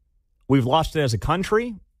 We've lost it as a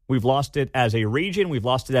country. We've lost it as a region. We've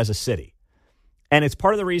lost it as a city. And it's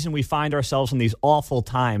part of the reason we find ourselves in these awful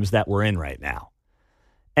times that we're in right now.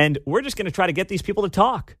 And we're just going to try to get these people to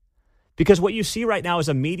talk. Because what you see right now is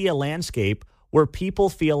a media landscape where people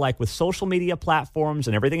feel like with social media platforms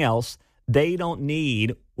and everything else, they don't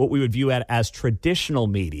need what we would view as traditional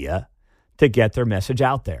media to get their message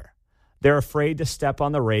out there. They're afraid to step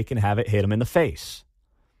on the rake and have it hit them in the face.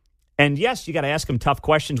 And yes, you got to ask them tough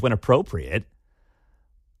questions when appropriate,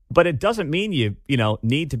 but it doesn't mean you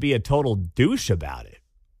need to be a total douche about it,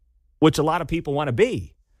 which a lot of people want to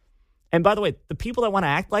be. And by the way, the people that want to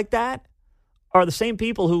act like that are the same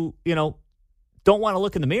people who, don't want to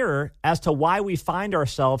look in the mirror as to why we find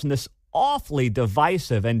ourselves in this awfully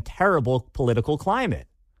divisive and terrible political climate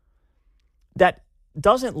that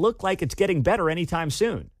doesn't look like it's getting better anytime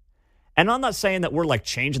soon. And I'm not saying that we're like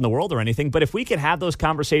changing the world or anything, but if we can have those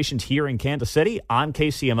conversations here in Kansas City on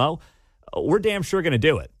KCMO, we're damn sure going to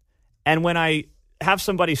do it. And when I have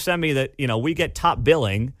somebody send me that, we get top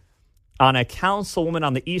billing on a councilwoman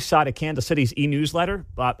on the east side of Kansas City's e-newsletter,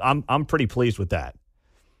 I'm pretty pleased with that.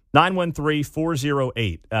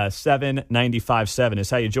 913-408-7957 is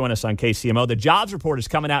how you join us on KCMO. The jobs report is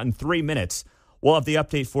coming out in 3 minutes. We'll have the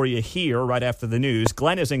update for you here right after the news.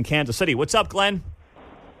 Glenn is in Kansas City. What's up, Glenn?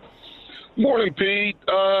 Morning, Pete.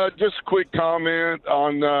 Just a quick comment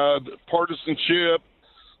on partisanship.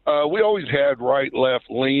 We always had right-left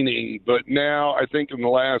leaning, but now I think in the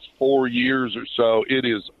last 4 years or so, it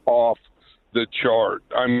is off the chart.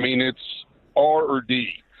 I mean, it's R or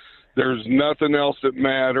D. There's nothing else that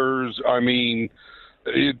matters. I mean,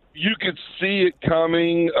 you could see it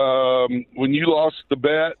coming when you lost the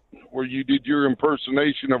bet where you did your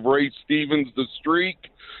impersonation of Ray Stevens, the streak,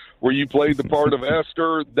 where you played the part of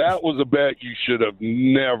Esther. That was a bet you should have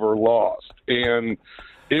never lost. And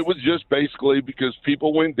it was just basically because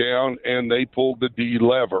people went down and they pulled the D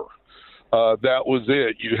lever. That was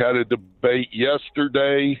it. You had a debate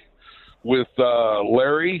yesterday with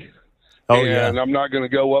Larry. And I'm not going to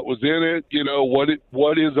go what was in it.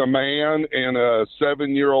 What is a man and a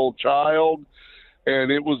 7-year-old child? And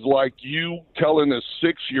it was like you telling a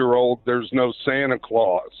 6-year-old there's no Santa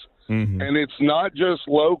Claus. Mm-hmm. And it's not just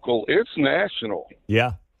local, it's national.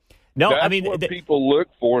 Yeah. No, That's what people look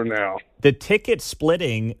for now. The ticket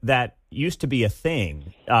splitting that used to be a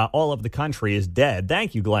thing all over the country is dead.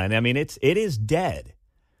 Thank you, Glenn. I mean, it is dead.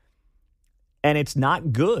 And it's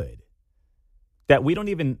not good that we don't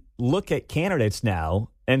even look at candidates now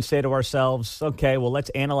and say to ourselves, okay, well, let's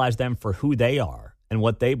analyze them for who they are and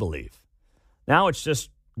what they believe. Now it's just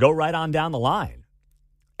go right on down the line.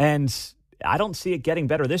 And I don't see it getting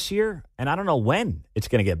better this year, and I don't know when it's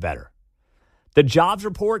going to get better. The jobs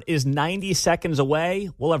report is 90 seconds away.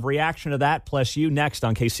 We'll have reaction to that, plus you next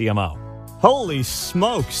on KCMO. Holy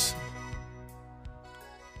smokes.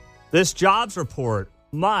 This jobs report,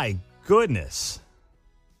 my goodness.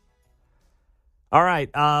 All right,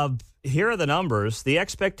 here are the numbers. The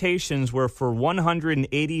expectations were for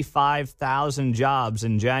 185,000 jobs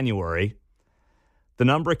in January. The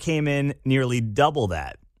number came in nearly double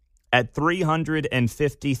that at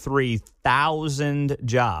 353,000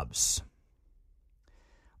 jobs.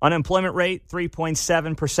 Unemployment rate,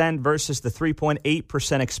 3.7% versus the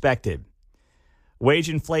 3.8% expected. Wage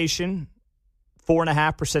inflation,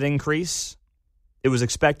 4.5% increase. It was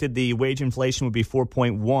expected the wage inflation would be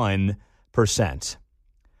 4.1%.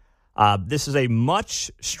 This is a much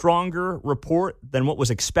stronger report than what was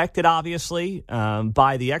expected, obviously,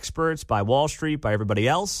 by the experts, by Wall Street, by everybody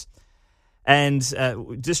else. And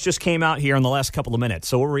this just came out here in the last couple of minutes.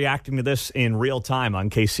 So we're reacting to this in real time on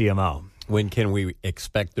KCMO. When can we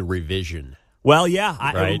expect the revision? Well, yeah,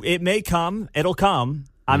 right? It may come. It'll come.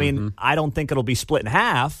 I mean, I don't think it'll be split in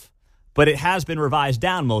half, but it has been revised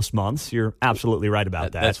down most months. You're absolutely right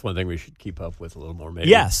about that. That's one thing we should keep up with a little more, maybe.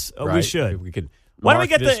 Yes, right? we should. We could. Why don't we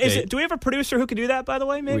get do we have a producer who can do that, by the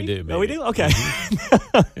way, maybe? We do, maybe. Oh, we do? Okay.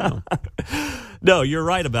 No, you're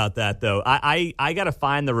right about that, though. I got to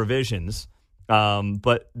find the revisions,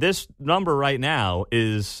 but this number right now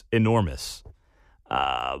is enormous.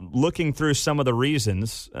 Looking through some of the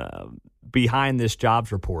reasons behind this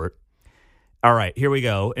jobs report. All right, here we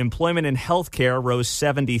go. Employment in healthcare rose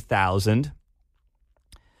 70,000.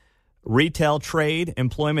 Retail trade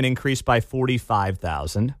employment increased by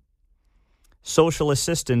 45,000. Social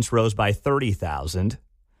assistance rose by 30,000.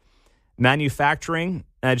 Manufacturing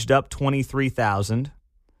edged up 23,000.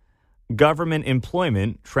 Government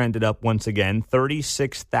employment trended up once again,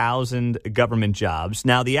 36,000 government jobs.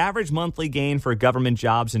 Now, the average monthly gain for government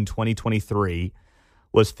jobs in 2023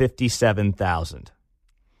 was 57,000.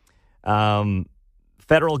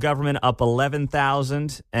 Federal government up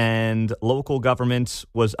 11,000 and local government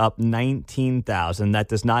was up 19,000. That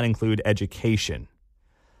does not include education.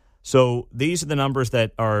 So these are the numbers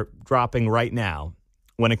that are dropping right now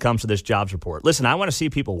when it comes to this jobs report. Listen, I want to see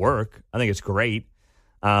people work. I think it's great.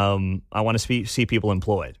 I want to see people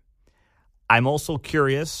employed. I'm also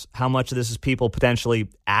curious how much of this is people potentially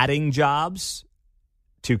adding jobs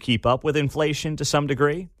to keep up with inflation to some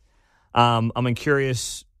degree. I'm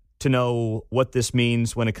curious to know what this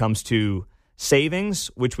means when it comes to savings,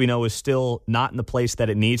 which we know is still not in the place that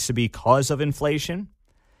it needs to be because of inflation.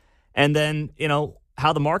 And then,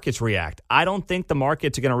 how the markets react. I don't think the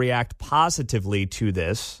markets are going to react positively to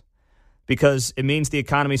this because it means the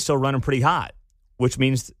economy is still running pretty hot, which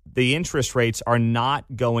means the interest rates are not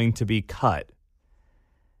going to be cut.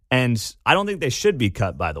 And I don't think they should be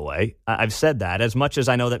cut, by the way. I've said that. As much as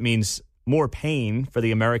I know that means more pain for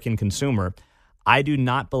the American consumer, I do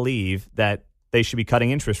not believe that they should be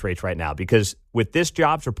cutting interest rates right now because with this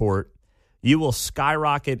jobs report, you will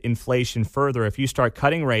skyrocket inflation further if you start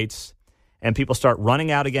cutting rates and people start running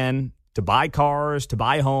out again to buy cars, to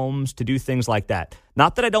buy homes, to do things like that.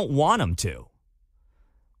 Not that I don't want them to.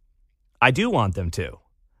 I do want them to.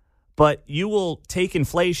 But you will take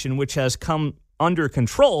inflation, which has come under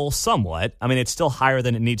control somewhat. I mean, it's still higher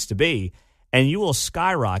than it needs to be. And you will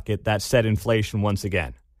skyrocket that said inflation once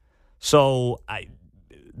again. So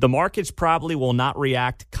the markets probably will not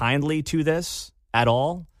react kindly to this at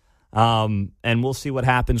all. And we'll see what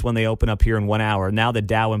happens when they open up here in 1 hour. Now the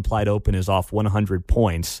Dow implied open is off 100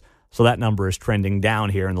 points. So that number is trending down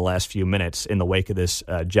here in the last few minutes in the wake of this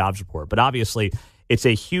jobs report. But obviously, it's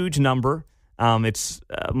a huge number. It's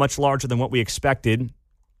much larger than what we expected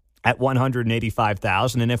at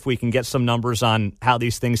 185,000. And if we can get some numbers on how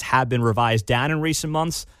these things have been revised down in recent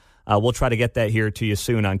months, we'll try to get that here to you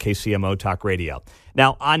soon on KCMO Talk Radio.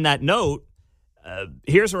 Now, on that note,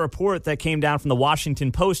 here's a report that came down from the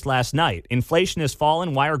Washington Post last night. Inflation has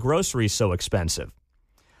fallen. Why are groceries so expensive?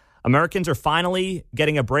 Americans are finally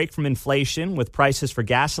getting a break from inflation, with prices for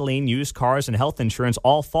gasoline, used cars, and health insurance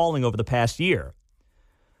all falling over the past year,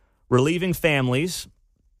 relieving families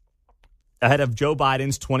ahead of Joe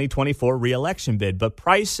Biden's 2024 re-election bid. But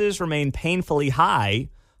prices remain painfully high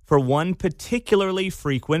for one particularly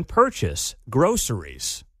frequent purchase,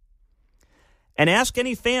 groceries. And ask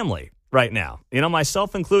any family right now,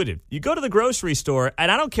 myself included. You go to the grocery store,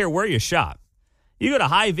 and I don't care where you shop. You go to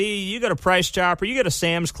Hy-Vee, you go to Price Chopper, you go to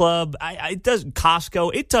Sam's Club,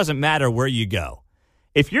 Costco. It doesn't matter where you go.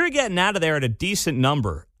 If you're getting out of there at a decent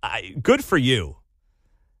number, good for you.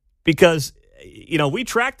 Because, we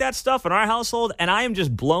track that stuff in our household, and I am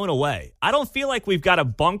just blown away. I don't feel like we've got a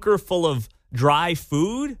bunker full of dry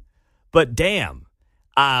food, but damn.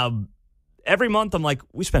 Every month I'm like,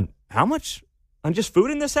 we spent how much on just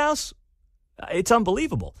food in this house? It's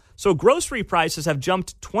unbelievable. So grocery prices have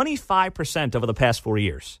jumped 25% over the past 4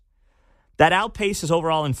 years. That outpaces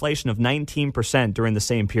overall inflation of 19% during the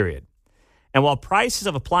same period. And while prices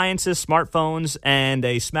of appliances, smartphones, and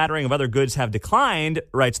a smattering of other goods have declined,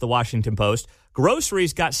 writes the Washington Post,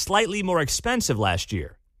 groceries got slightly more expensive last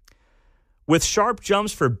year, with sharp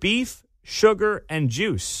jumps for beef, sugar, and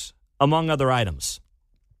juice, among other items.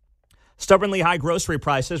 Stubbornly high grocery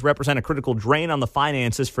prices represent a critical drain on the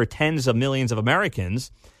finances for tens of millions of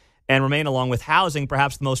Americans and remain, along with housing,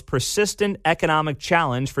 perhaps the most persistent economic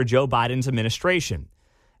challenge for Joe Biden's administration,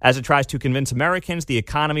 as it tries to convince Americans the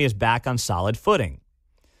economy is back on solid footing.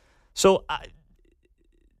 So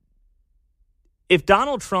if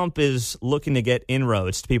Donald Trump is looking to get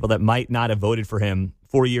inroads to people that might not have voted for him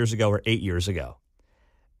 4 years ago or 8 years ago,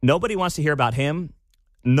 nobody wants to hear about him.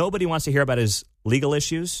 Nobody wants to hear about his legal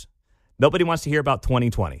issues. Nobody wants to hear about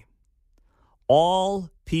 2020. All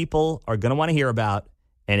people are going to want to hear about,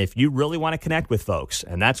 and if you really want to connect with folks,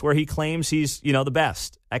 and that's where he claims he's, the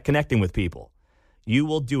best at connecting with people, you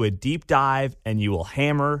will do a deep dive and you will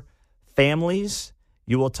hammer families,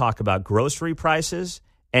 you will talk about grocery prices,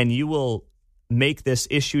 and you will make this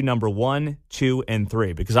issue number 1, 2, and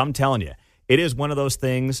 3. Because I'm telling you, it is one of those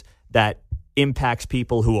things that impacts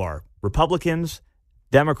people who are Republicans,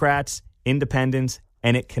 Democrats, independents,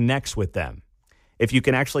 and it connects with them. If you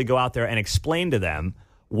can actually go out there and explain to them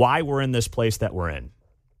why we're in this place that we're in.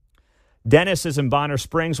 Dennis is in Bonner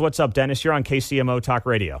Springs. What's up, Dennis? You're on KCMO Talk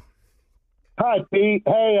Radio. Hi, Pete.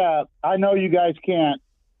 Hey, I know you guys can't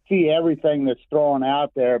see everything that's thrown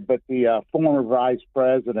out there, but the former vice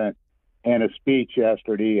president in a speech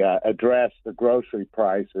yesterday addressed the grocery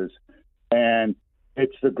prices, and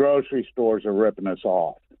it's the grocery stores are ripping us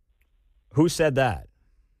off. Who said that?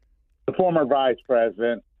 The former vice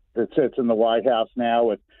president that sits in the White House now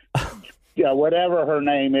with, whatever her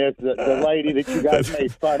name is, the lady that you guys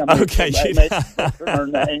made fun of. Okay, her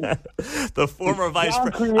name. The former vice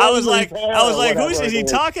president. I was like, is he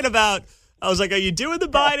talking about? I was like, are you doing the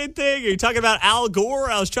Biden thing? Are you talking about Al Gore?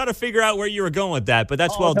 I was trying to figure out where you were going with that, but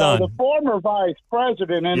that's well done. The former vice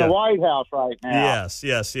president in the White House right now.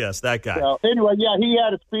 Yes, that guy. So anyway, he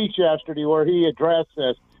had a speech yesterday where he addressed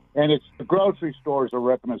this, and it's the grocery stores are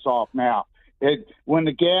ripping us off now. When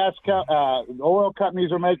the the oil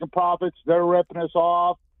companies are making profits, they're ripping us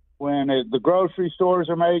off. When the grocery stores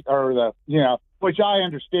are which I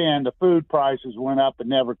understand, the food prices went up and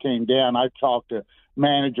never came down. I've talked to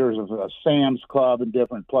managers of Sam's Club and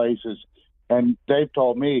different places, and they've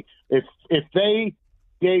told me if they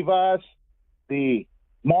gave us the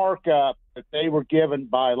markup that they were given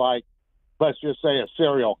by, like, let's just say a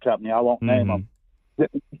cereal company, I won't name them,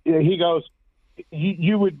 he goes,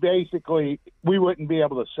 you would basically, we wouldn't be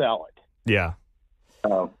able to sell it. Yeah.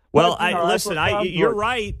 Well, you're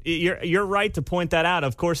right. You're right to point that out.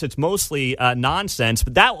 Of course, it's mostly nonsense.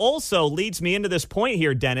 But that also leads me into this point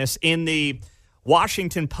here, Dennis, in the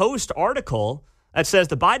Washington Post article that says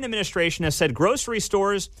the Biden administration has said grocery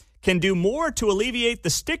stores can do more to alleviate the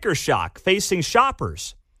sticker shock facing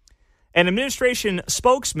shoppers. An administration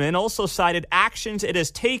spokesman also cited actions it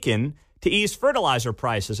has taken to ease fertilizer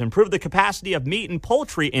prices, improve the capacity of meat and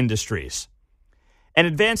poultry industries, and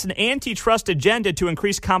advance an antitrust agenda to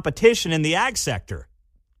increase competition in the ag sector.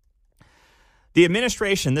 The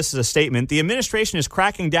administration, this is a statement, the administration is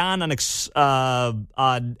cracking down on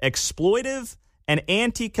exploitive and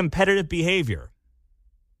anti-competitive behavior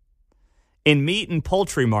in meat and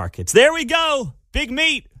poultry markets. There we go. Big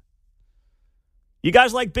meat. You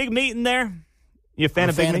guys like big meat in there? You a fan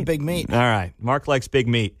of big meat? All right. Mark likes big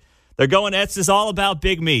meat. They're going, this is all about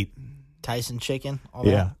big meat. Tyson chicken.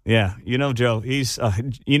 Yeah. You know, Joe, Joe's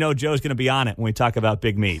going to be on it when we talk about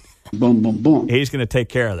big meat. Boom, boom, boom. He's going to take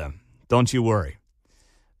care of them. Don't you worry.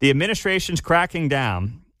 The administration's cracking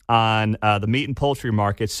down on the meat and poultry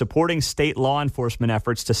markets, supporting state law enforcement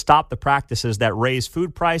efforts to stop the practices that raise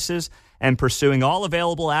food prices and pursuing all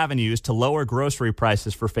available avenues to lower grocery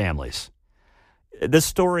prices for families. This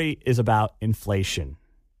story is about inflation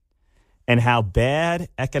and how bad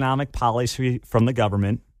economic policy from the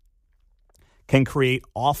government can create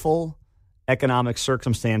awful economic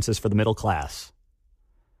circumstances for the middle class.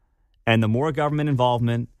 And the more government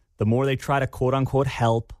involvement, the more they try to quote-unquote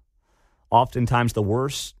help, oftentimes the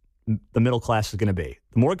worse the middle class is going to be.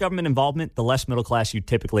 The more government involvement, the less middle class you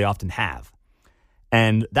typically often have.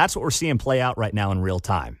 And that's what we're seeing play out right now in real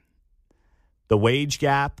time. The wage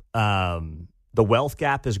gap, the wealth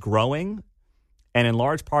gap is growing. And in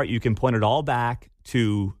large part, you can point it all back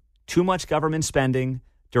to too much government spending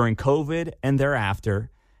during COVID and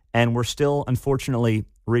thereafter. And we're still, unfortunately,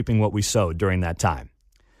 reaping what we sowed during that time.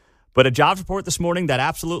 But a jobs report this morning that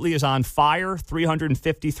absolutely is on fire.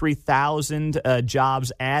 353,000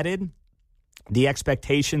 jobs added. The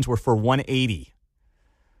expectations were for 180.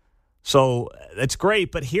 So that's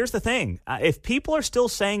great. But here's the thing. If people are still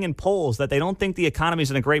saying in polls that they don't think the economy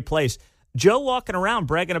is in a great place, Joe walking around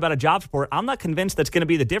bragging about a jobs report, I'm not convinced that's going to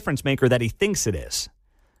be the difference maker that he thinks it is.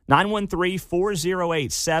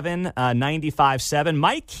 913-408-7957.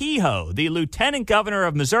 Mike Kehoe, the lieutenant governor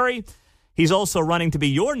of Missouri. He's also running to be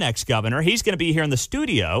your next governor. He's going to be here in the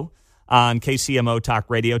studio on KCMO Talk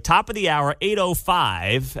Radio. Top of the hour,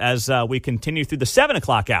 8:05, as we continue through the 7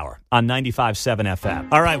 o'clock hour on 95.7 FM.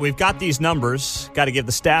 All right, we've got these numbers. Got to give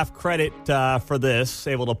the staff credit for this,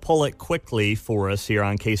 able to pull it quickly for us here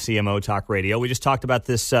on KCMO Talk Radio. We just talked about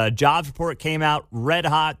this jobs report came out red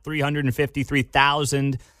hot,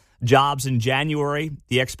 353,000 jobs in January.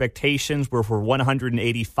 The expectations were for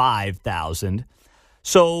 185,000.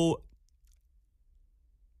 So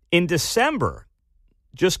in December,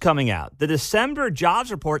 just coming out, the December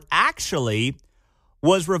jobs report actually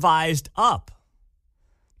was revised up,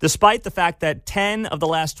 despite the fact that 10 of the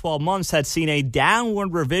last 12 months had seen a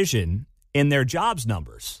downward revision in their jobs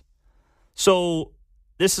numbers. So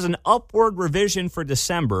this is an upward revision for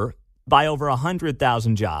December by over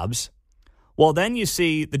 100,000 jobs. Well, then you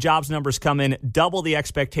see the jobs numbers come in double the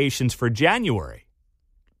expectations for January.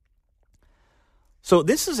 So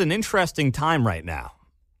this is an interesting time right now.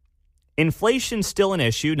 Inflation's still an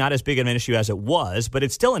issue, not as big of an issue as it was, but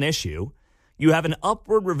it's still an issue. You have an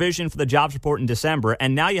upward revision for the jobs report in December,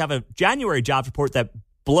 and now you have a January jobs report that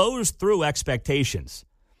blows through expectations.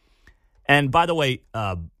 And by the way,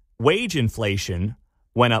 wage inflation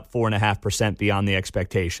went up 4.5% beyond the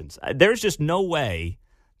expectations. There's just no way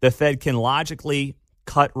the Fed can logically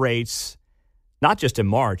cut rates, not just in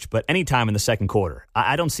March, but any time in the second quarter.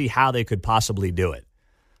 I don't see how they could possibly do it.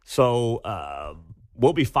 So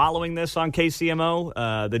we'll be following this on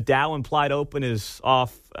KCMO. The Dow implied open is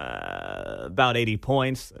off about 80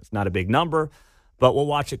 points. It's not a big number, but we'll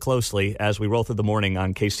watch it closely as we roll through the morning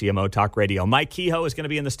on KCMO Talk Radio. Mike Kehoe is going to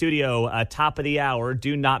be in the studio top of the hour.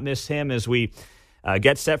 Do not miss him as we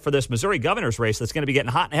get set for this Missouri governor's race that's going to be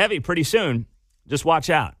getting hot and heavy pretty soon. Just watch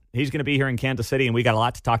out. He's going to be here in Kansas City, and we got a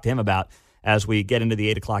lot to talk to him about as we get into the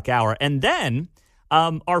 8 o'clock hour. And then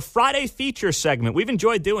Our Friday feature segment, we've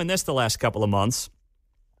enjoyed doing this the last couple of months,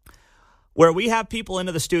 where we have people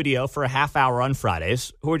into the studio for a half hour on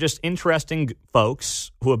Fridays who are just interesting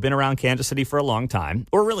folks who have been around Kansas City for a long time,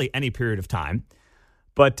 or really any period of time.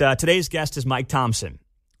 But today's guest is Mike Thompson,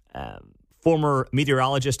 former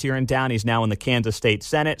meteorologist here in town. He's now in the Kansas State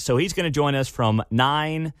Senate, so he's going to join us from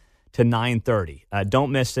 9 to 9:30.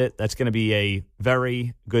 Don't miss it. That's going to be a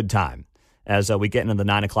very good time as we get into the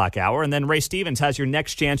 9 o'clock hour. And then Ray Stevens has your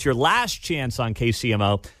next chance, your last chance on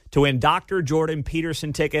KCMO to win Dr. Jordan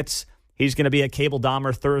Peterson tickets. He's going to be at Cable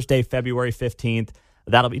Dahmer Thursday, February 15th.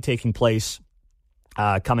 That'll be taking place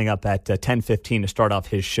coming up at 10:15 to start off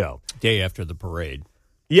his show. Day after the parade.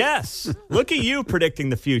 Yes. Look at you predicting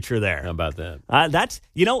the future there. How about that?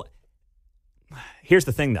 Here's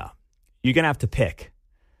the thing, though. You're going to have to pick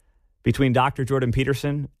between Dr. Jordan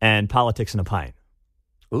Peterson and Politics in a Pint.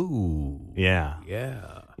 Ooh. Yeah.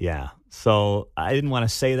 Yeah. Yeah. So I didn't want to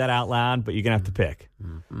say that out loud, but you're going to have to pick.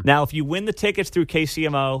 Mm-hmm. Now, if you win the tickets through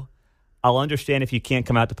KCMO, I'll understand if you can't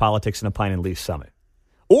come out to Politics in a Pint in Lee's Summit.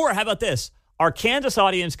 Or how about this? Our Kansas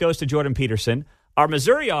audience goes to Jordan Peterson. Our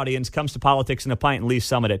Missouri audience comes to Politics in a Pint in Lee's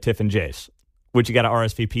Summit at Tiff and Jay's, which you got to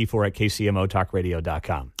RSVP for at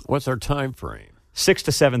KCMOTalkRadio.com. What's our time frame? 6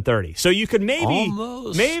 to 7:30. So you could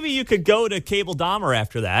maybe you could go to Cable Dahmer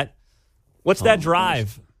after that. What's that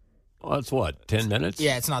drive? Well, that's what, 10 minutes?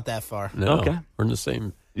 Yeah, it's not that far. No, okay. We're in the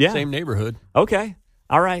same neighborhood. Okay.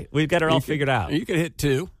 All right. We've got it all figured out. You could hit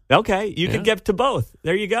 2. Okay. You could get to both.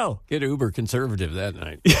 There you go. Get uber conservative that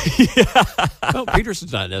night. Well,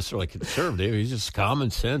 Peterson's not necessarily conservative. He's just common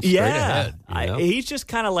sense, straight ahead. He's just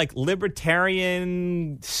kind of like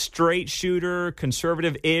libertarian, straight shooter,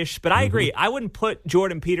 conservative-ish. But I agree. I wouldn't put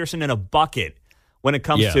Jordan Peterson in a bucket when it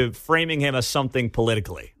comes to framing him as something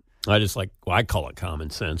politically. I call it common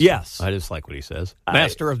sense. Yes. I just like what he says.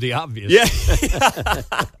 Master of the obvious. Yeah.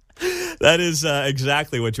 That is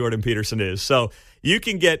exactly what Jordan Peterson is. So you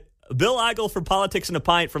can get Bill Eigel for Politics in a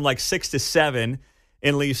Pint from like 6 to 7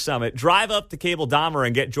 in Lee's Summit. Drive up to Cable Dahmer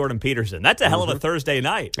and get Jordan Peterson. That's a hell of a Thursday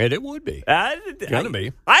night. And it would be. Gonna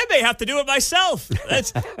be. I may have to do it myself.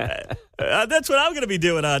 That's what I'm going to be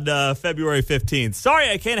doing on February 15th. Sorry,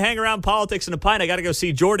 I can't hang around Politics in a Pint. I got to go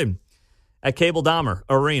see Jordan at Cable Dahmer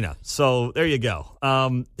Arena. So there you go.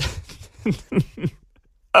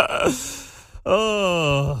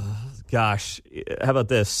 Oh, gosh. How about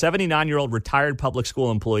this? 79-year-old retired public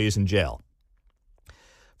school employee is in jail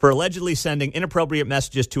for allegedly sending inappropriate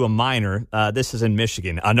messages to a minor. This is in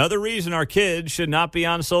Michigan. Another reason our kids should not be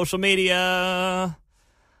on social media.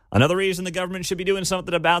 Another reason the government should be doing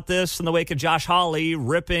something about this in the wake of Josh Hawley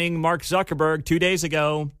ripping Mark Zuckerberg 2 days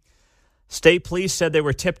ago. State police said they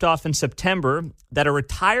were tipped off in September that a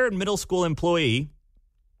retired middle school employee,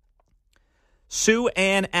 Sue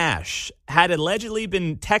Ann Ash, had allegedly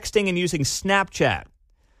been texting and using Snapchat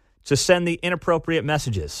to send the inappropriate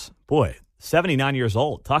messages. Boy, 79 years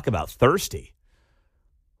old. Talk about thirsty.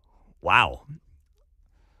 Wow.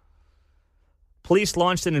 Police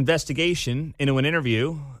launched an investigation into an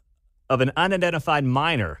interview of an unidentified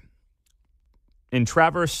minor in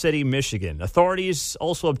Traverse City, Michigan. Authorities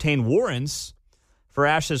also obtained warrants for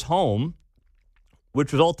Ash's home,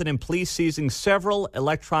 which resulted in police seizing several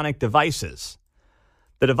electronic devices.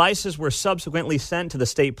 The devices were subsequently sent to the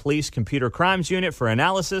state police computer crimes unit for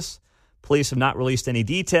analysis. Police have not released any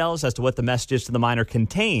details as to what the messages to the minor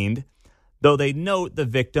contained, though they note the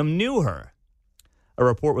victim knew her. A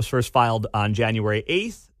report was first filed on January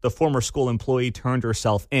 8th. The former school employee turned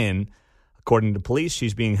herself in. According to police,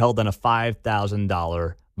 she's being held on a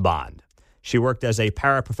 $5,000 bond. She worked as a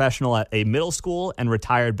paraprofessional at a middle school and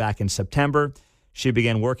retired back in September. She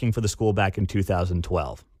began working for the school back in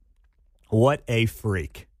 2012. What a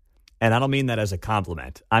freak. And I don't mean that as a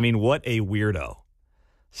compliment. I mean, what a weirdo.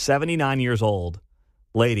 79 years old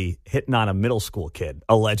lady hitting on a middle school kid,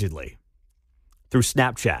 allegedly, through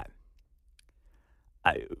Snapchat.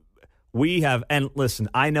 We have, and listen,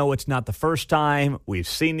 I know it's not the first time we've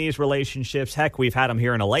seen these relationships. Heck, we've had them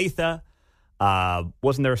here in Olathe.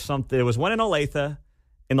 Wasn't there something? There was one in Olathe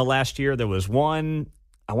in the last year. There was one,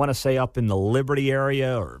 I want to say, up in the Liberty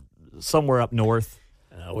area or somewhere up north.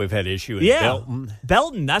 We've had issue in Belton.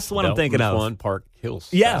 Belton, that's the one I'm thinking of. One, Park Hill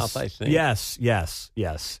South, I think. Yes.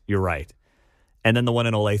 You're right. And then the one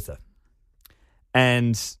in Olathe.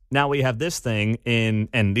 And now we have this thing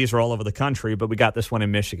and these are all over the country, but we got this one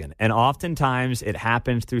in Michigan. And oftentimes it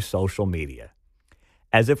happens through social media.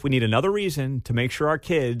 As if we need another reason to make sure our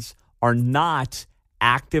kids are not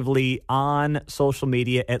actively on social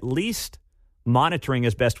media, at least monitoring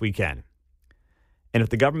as best we can. And if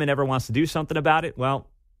the government ever wants to do something about it, well,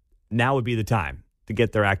 now would be the time to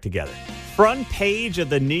get their act together. front page of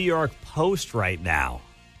the New York Post right now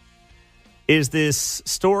is this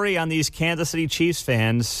story on these Kansas City Chiefs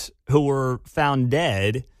fans who were found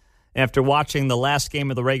dead after watching the last game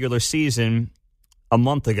of the regular season a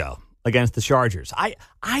month ago against the Chargers. I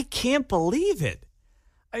can't believe it.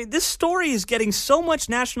 I mean, this story is getting so much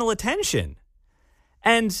national attention.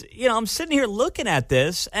 And, I'm sitting here looking at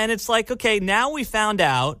this, and it's like, okay, now we found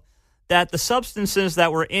out that the substances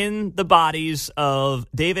that were in the bodies of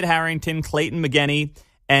David Harrington, Clayton McGuinty,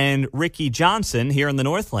 and Ricky Johnson here in the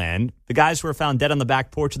Northland, the guys who were found dead on the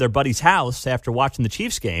back porch of their buddy's house after watching the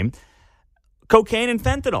Chiefs game, cocaine and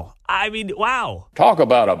fentanyl. I mean, wow. Talk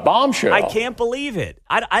about a bombshell. I can't believe it.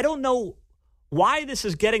 I don't know why this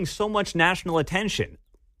is getting so much national attention.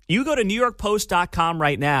 You go to NewYorkPost.com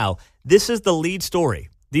right now. This is the lead story.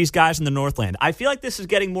 These guys in the Northland. I feel like this is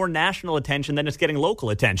getting more national attention than it's getting local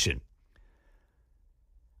attention.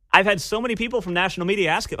 I've had so many people from national media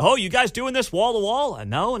ask, oh, you guys doing this wall to wall?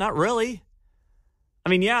 No, not really. I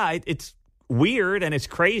mean, yeah, it's weird and it's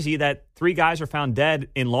crazy that 3 guys are found dead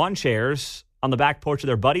in lawn chairs on the back porch of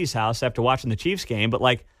their buddy's house after watching the Chiefs game. But,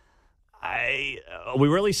 are we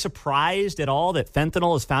really surprised at all that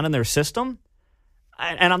fentanyl is found in their system?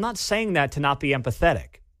 And I'm not saying that to not be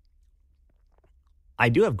empathetic. I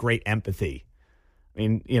do have great empathy. I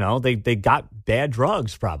mean, they got bad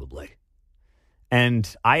drugs probably.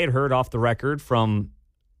 And I had heard off the record from,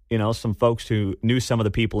 some folks who knew some of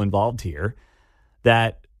the people involved here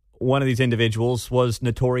that one of these individuals was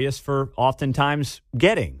notorious for oftentimes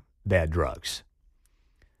getting bad drugs.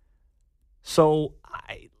 So,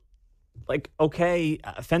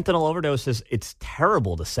 fentanyl overdoses, it's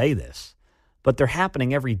terrible to say this, but they're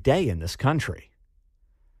happening every day in this country.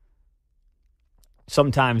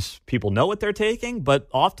 Sometimes people know what they're taking, but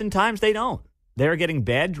oftentimes they don't. They're getting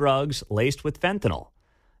bad drugs laced with fentanyl.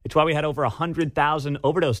 It's why we had over 100,000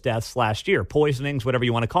 overdose deaths last year, poisonings, whatever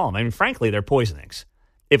you want to call them. I mean, frankly, they're poisonings.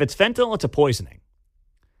 If it's fentanyl, it's a poisoning.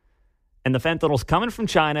 And the fentanyl's coming from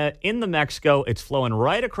China into Mexico. It's flowing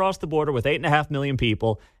right across the border with 8.5 million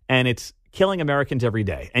people, and it's killing Americans every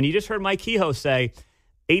day. And you just heard Mike Kehoe say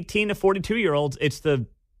 18 to 42-year-olds, it's the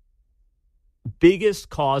biggest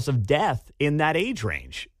cause of death in that age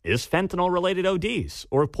range is fentanyl-related ODs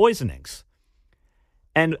or poisonings.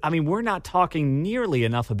 And, I mean, we're not talking nearly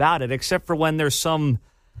enough about it, except for when there's some,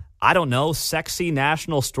 sexy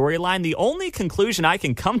national storyline. The only conclusion I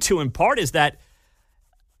can come to in part is that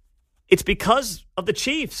it's because of the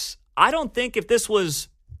Chiefs. I don't think if this was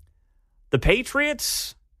the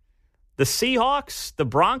Patriots, the Seahawks, the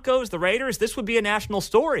Broncos, the Raiders, this would be a national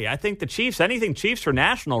story. I think the Chiefs, anything Chiefs are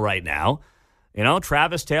national right now.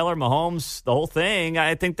 Travis, Taylor, Mahomes, the whole thing.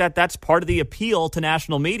 I think that's part of the appeal to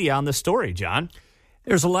national media on this story, John.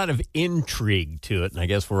 There's a lot of intrigue to it, and I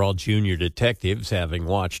guess we're all junior detectives having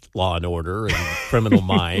watched Law and Order and Criminal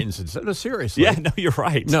Minds. And seriously. Yeah, no, you're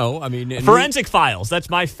right. No, I mean... Forensic Files, that's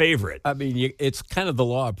my favorite. I mean, it's kind of the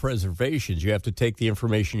law of preservation. You have to take the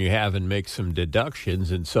information you have and make some deductions,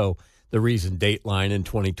 and so the reason Dateline in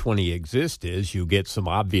 2020 exists is you get some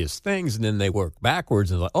obvious things, and then they work backwards,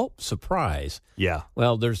 and surprise. Yeah.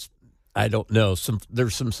 Well, there's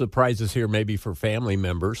some surprises here maybe for family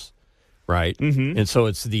members. Right. Mm-hmm. And so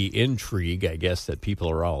it's the intrigue, I guess, that people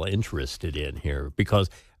are all interested in here, because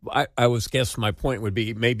I was guess my point would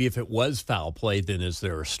be maybe if it was foul play, then is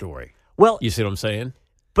there a story? Well, you see what I'm saying?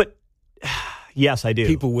 But yes, I do.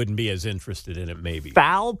 People wouldn't be as interested in it, maybe.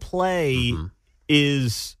 Foul play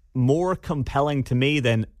is more compelling to me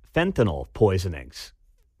than fentanyl poisonings.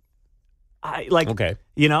 I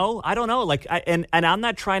don't know. And I'm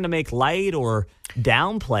not trying to make light or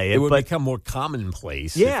downplay it. It would become more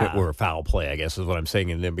commonplace if it were foul play, I guess is what I'm saying,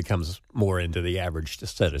 and then becomes more into the average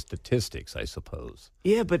set of statistics, I suppose.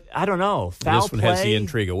 Yeah, but I don't know. This one has the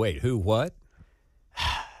intrigue of, wait, who, what?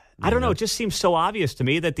 I don't know. It just seems so obvious to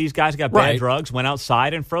me that these guys got bad drugs, went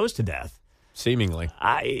outside, and froze to death. Seemingly.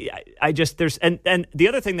 I just, there's, and the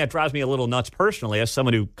other thing that drives me a little nuts personally, as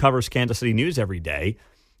someone who covers Kansas City news every day,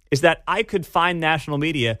 is that I could find national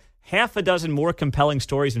media half a dozen more compelling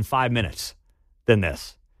stories in 5 minutes than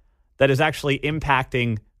this that is actually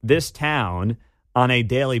impacting this town on a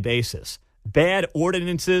daily basis. Bad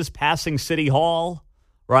ordinances passing City Hall,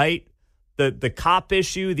 right? The cop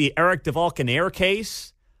issue, the Eric DeValcon Air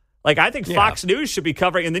case. I think Fox News should be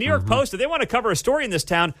covering, in the New York Post, if they want to cover a story in this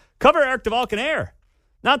town, cover Eric DeValcon Air.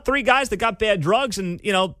 Not 3 guys that got bad drugs and,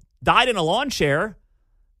 died in a lawn chair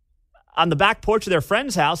on the back porch of their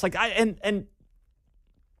friend's house. I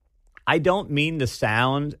don't mean to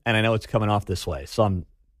sound, and I know it's coming off this way, so I'm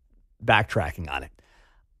backtracking on it.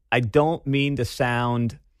 I don't mean to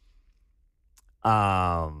sound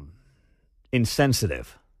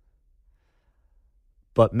insensitive.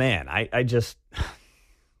 But, man, I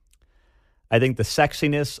think the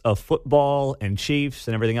sexiness of football and Chiefs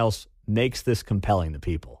and everything else makes this compelling to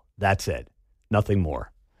people. That's it. Nothing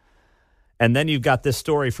more. And then you've got this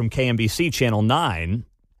story from KMBC Channel 9.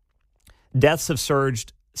 Deaths have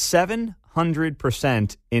surged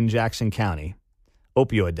 700% in Jackson County.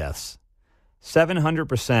 Opioid deaths.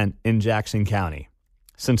 700% in Jackson County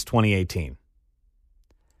since 2018.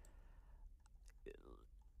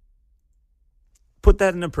 Put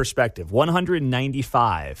that into perspective.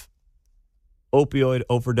 195 opioid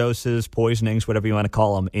overdoses, poisonings, whatever you want to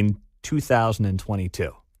call them, in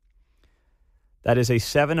 2022. That is a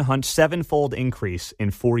sevenfold increase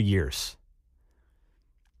in 4 years.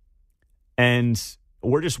 And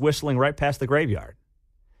we're just whistling right past the graveyard.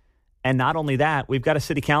 And not only that, we've got a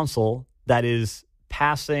city council that is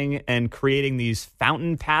passing and creating these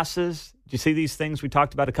fountain passes. Do you see these things we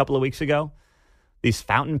talked about a couple of weeks ago? These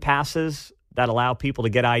fountain passes that allow people to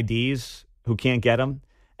get IDs who can't get them.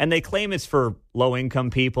 And they claim it's for low-income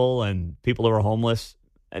people and people who are homeless.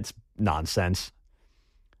 It's nonsense.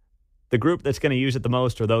 The group that's going to use it the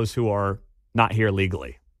most are those who are not here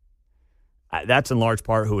legally. That's in large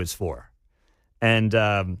part who it's for. And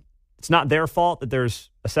it's not their fault that there's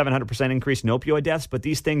a 700% increase in opioid deaths, but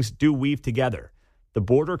these things do weave together. The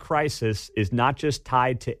border crisis is not just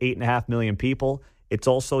tied to 8.5 million people. It's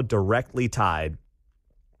also directly tied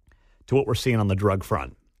to what we're seeing on the drug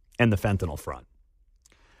front and the fentanyl front.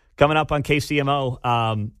 Coming up on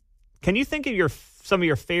KCMO, can you think of some of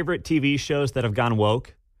your favorite TV shows that have gone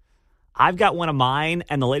woke? I've got one of mine,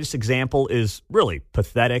 and the latest example is really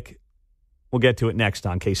pathetic. We'll get to it next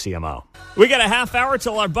on KCMO. We got a half hour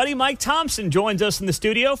till our buddy Mike Thompson joins us in the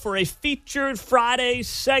studio for a Featured Friday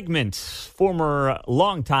segment. Former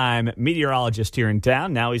longtime meteorologist here in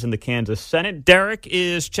town. Now he's in the Kansas Senate. Derek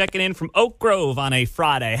is checking in from Oak Grove on a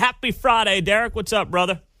Friday. Happy Friday, Derek. What's up,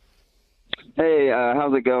 brother? Hey,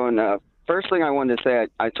 how's it going? First thing I wanted to say,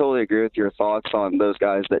 I totally agree with your thoughts on those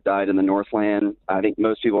guys that died in the Northland. I think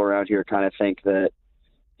most people around here kind of think that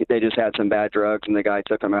they just had some bad drugs and the guy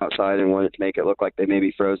took them outside and wanted to make it look like they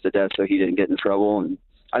maybe froze to death so he didn't get in trouble. And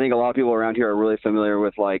I think a lot of people around here are really familiar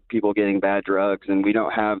with like people getting bad drugs, and we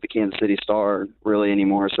don't have the Kansas City Star really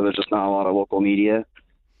anymore, so there's just not a lot of local media.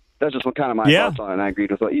 That's just what kind of my thoughts on it, and I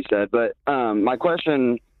agreed with what you said. But my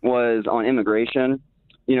question was on immigration.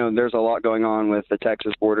 You know, there's a lot going on with the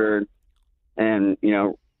Texas border and, you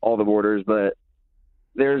know, all the borders, but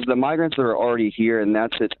there's the migrants that are already here, and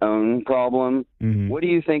that's its own problem. Mm-hmm. What do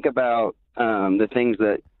you think about the things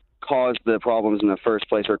that cause the problems in the first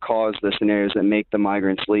place, or cause the scenarios that make the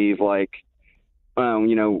migrants leave? Like,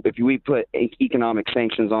 you know, if we put economic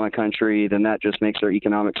sanctions on a country, then that just makes their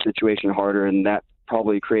economic situation harder, and that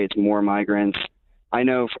probably creates more migrants. I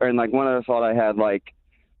know, and like one other thought I had, like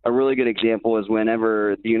a really good example is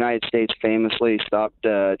whenever the United States famously stopped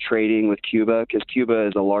trading with Cuba, because Cuba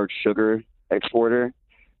is a large sugar exporter.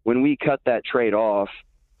 When we cut that trade off,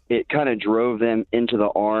 it kind of drove them into the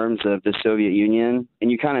arms of the Soviet Union. And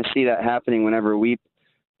you kind of see that happening whenever we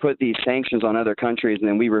put these sanctions on other countries and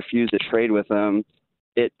then we refuse to trade with them.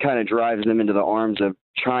 It kind of drives them into the arms of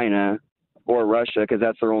China or Russia, because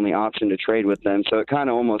that's their only option to trade with them. So it kind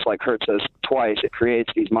of almost like hurts us twice. It creates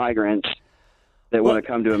these migrants that want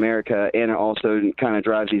to come to America, and it also kind of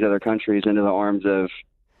drives these other countries into the arms of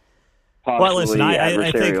well, listen,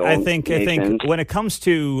 I think when it comes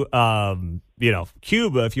to you know,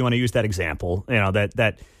 Cuba, if you want to use that example, you know,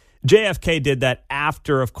 that JFK did that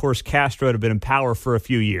after, of course, Castro had been in power for a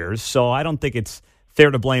few years. So I don't think it's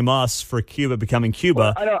fair to blame us for Cuba becoming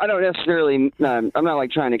Cuba. Well, I don't necessarily. I'm not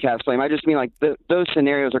like trying to cast blame. I just mean like those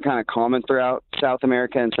scenarios are kind of common throughout South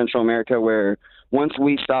America and Central America, where once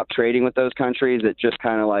we stop trading with those countries, it just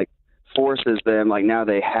kind of like forces them. Like now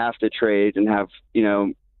they have to trade and have, you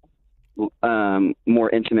know, more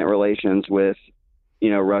intimate relations with, you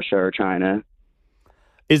know, Russia or China.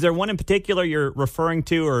 Is there one in particular you're referring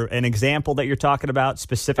to, or an example that you're talking about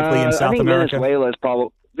specifically in South America?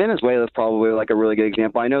 Venezuela is probably like a really good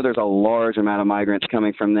example. I know there's a large amount of migrants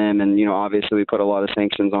coming from them, and, you know, obviously we put a lot of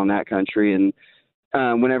sanctions on that country. And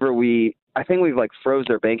whenever I think we've like froze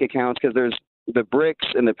their bank accounts, because there's the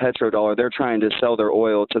BRICS and the petrodollar. They're trying to sell their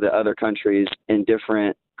oil to the other countries in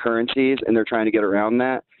different currencies, and they're trying to get around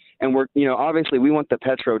that. And we're, you know, obviously we want the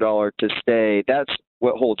petrodollar to stay. That's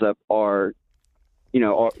what holds up our, you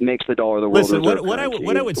know, makes the dollar the world reserve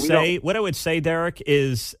currency. What I would say, Derek,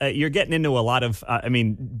 is you're getting into a lot of, I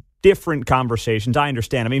mean, different conversations. I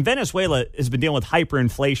understand. I mean, Venezuela has been dealing with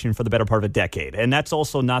hyperinflation for the better part of a decade, and that's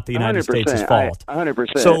also not the United States' fault.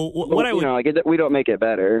 100%. So what I would, we don't make it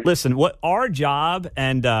better. Listen, what our job,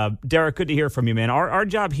 and Derek, good to hear from you, man. Our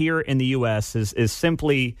job here in the U.S. is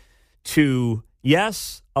simply to,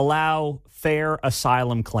 yes, allow fair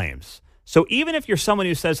asylum claims. So even if you're someone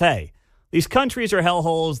who says, hey, these countries are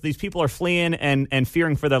hellholes, these people are fleeing and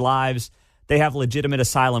fearing for their lives, they have legitimate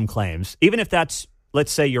asylum claims, even if that's,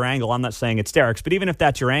 let's say, your angle. I'm not saying it's Derek's, but even if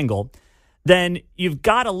that's your angle, then you've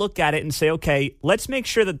got to look at it and say, okay, let's make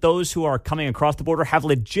sure that those who are coming across the border have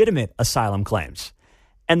legitimate asylum claims.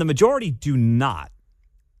 And the majority do not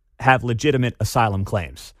have legitimate asylum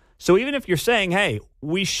claims. So even if you're saying, hey,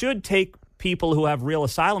 we should take people who have real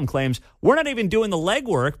asylum claims, we're not even doing the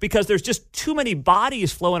legwork because there's just too many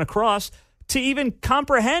bodies flowing across to even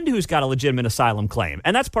comprehend who's got a legitimate asylum claim.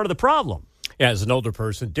 And that's part of the problem. Yeah, as an older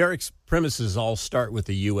person, Derek's premises all start with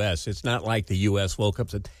the U.S. It's not like the U.S. woke up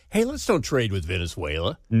and said, hey, let's don't trade with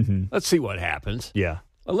Venezuela. Mm-hmm. Let's see what happens. Yeah.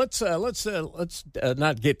 Let's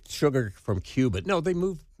not get sugar from Cuba. No, they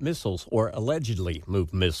moved missiles, or allegedly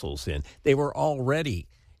moved missiles in. They were already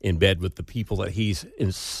in bed with the people that he's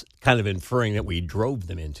kind of inferring that we drove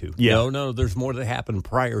them into. Yeah. No, there's more that happened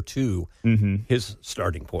prior to his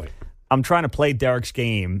starting point. I'm trying to play Derek's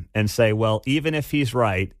game and say, well, even if he's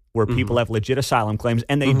right, where people have legit asylum claims,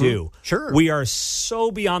 and they do. Sure. We are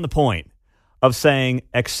so beyond the point of saying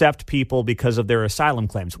accept people because of their asylum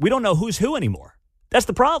claims. We don't know who's who anymore. That's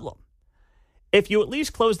the problem. If you at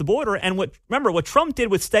least close the border, and remember what Trump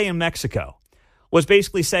did with stay in Mexico was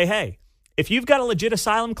basically say, hey, if you've got a legit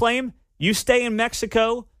asylum claim, you stay in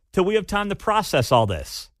Mexico till we have time to process all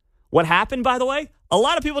this. What happened, by the way? A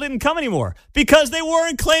lot of people didn't come anymore because they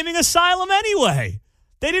weren't claiming asylum anyway.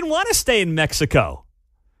 They didn't want to stay in Mexico.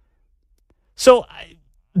 So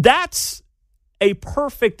that's a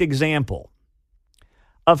perfect example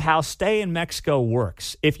of how stay in Mexico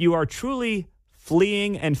works. If you are truly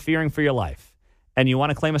fleeing and fearing for your life and you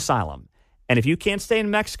want to claim asylum, and if you can't stay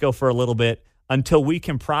in Mexico for a little bit until we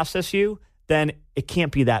can process you, then it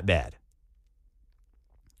can't be that bad.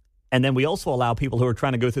 And then we also allow people who are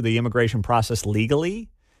trying to go through the immigration process legally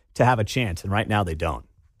to have a chance, and right now they don't.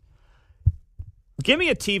 Give me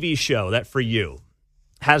a TV show that for you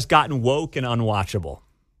has gotten woke and unwatchable.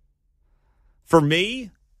 For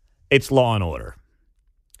me, it's Law and Order.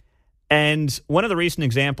 And one of the recent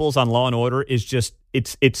examples on Law and Order is just,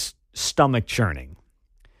 it's stomach churning.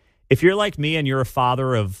 If you're like me and you're a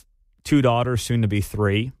father of 2 daughters, soon to be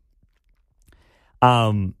 3,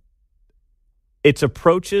 it's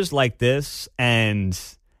approaches like this and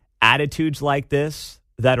attitudes like this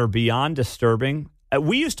that are beyond disturbing.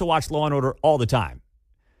 We used to watch Law and Order all the time.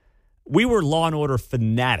 We were Law and Order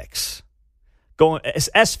fanatics,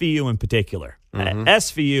 SVU in particular.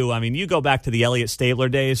 SVU, I mean, you go back to the Elliot Stabler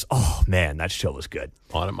days. Oh, man, that show was good.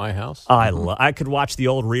 On at my house? I could watch the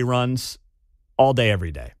old reruns all day,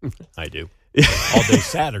 every day. I do. All day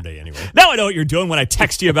Saturday, anyway. Now I know what you're doing when I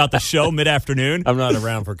text you about the show mid-afternoon. I'm not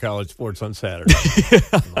around for college sports on Saturday.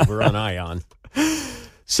 We're on ION.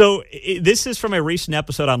 So this is from a recent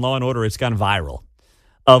episode on Law & Order. It's gone viral.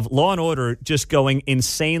 Of Law & Order just going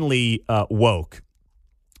insanely woke.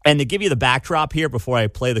 And to give you the backdrop here before I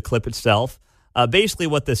play the clip itself, basically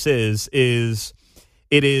what this is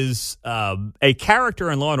it is a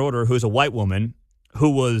character in Law & Order who's a white woman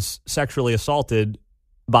who was sexually assaulted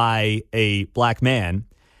by a black man,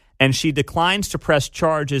 and she declines to press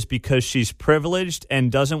charges because she's privileged and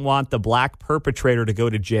doesn't want the black perpetrator to go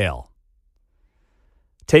to jail.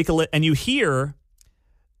 Take a look, and you hear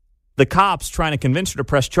the cops trying to convince her to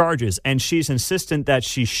press charges, and she's insistent that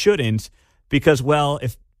she shouldn't because, well,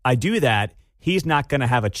 if I do that, he's not going to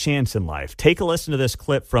have a chance in life. Take a listen to this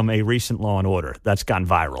clip from a recent Law & Order that's gone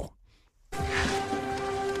viral. But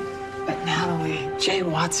Natalie, Jay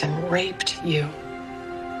Watson raped you.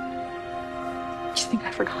 You think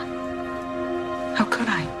I forgot? How could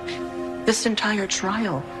I? This entire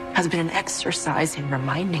trial has been an exercise in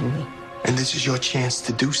reminding me. And this is your chance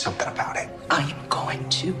to do something about it. I am going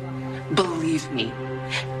to. Believe me.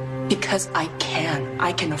 Because I can.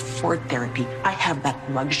 I can afford therapy. I have that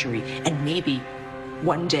luxury. And maybe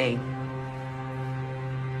one day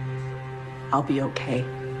I'll be okay.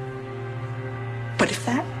 But if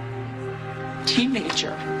that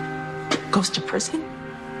teenager goes to prison,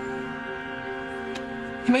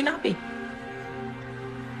 he may not be.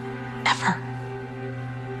 Ever.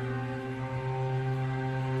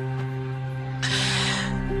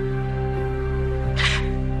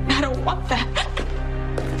 I don't want that.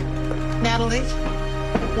 Natalie,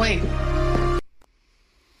 wait.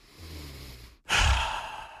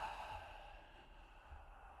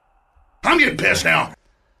 I'm getting pissed now.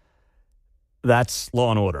 That's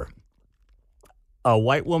Law and Order. A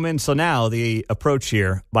white woman. So now the approach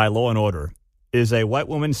here by Law and Order is a white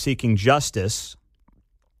woman seeking justice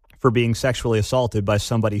for being sexually assaulted by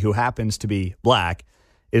somebody who happens to be black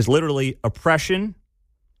is literally oppression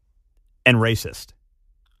and racist.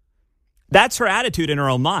 That's her attitude in her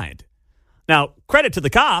own mind. Now, credit to the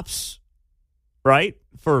cops, right,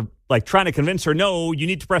 for like trying to convince her, no, you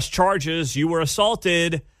need to press charges. You were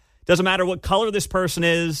assaulted. Doesn't matter what color this person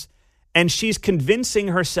is. And she's convincing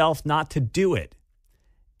herself not to do it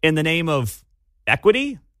in the name of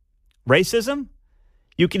equity, racism.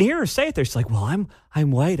 You can hear her say it there. She's like, well,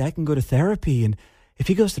 I'm white. I can go to therapy. And if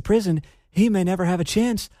he goes to prison, he may never have a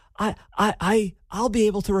chance. I'll be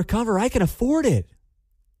able to recover. I can afford it.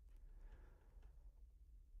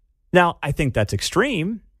 Now, I think that's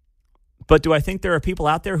extreme. But do I think there are people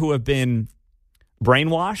out there who have been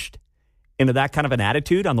brainwashed into that kind of an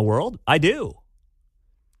attitude on the world? I do.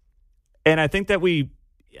 And I think that we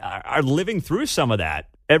are living through some of that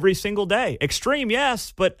every single day. Extreme,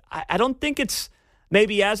 yes, but I don't think it's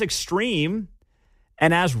maybe as extreme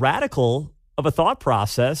and as radical of a thought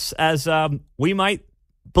process as we might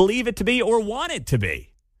believe it to be or want it to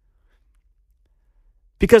be.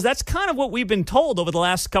 Because that's kind of what we've been told over the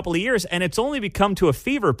last couple of years, and it's only become to a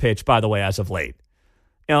fever pitch, by the way, as of late.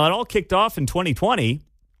 You know, it all kicked off in 2020,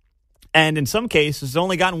 and in some cases, it's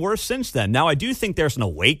only gotten worse since then. Now, I do think there's an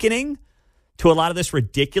awakening to a lot of this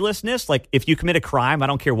ridiculousness. Like, if you commit a crime, I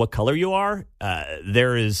don't care what color you are,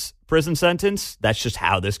 there is prison sentence. That's just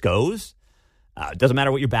how this goes. It doesn't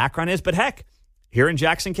matter what your background is. But heck, here in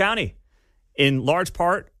Jackson County, in large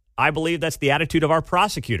part, I believe that's the attitude of our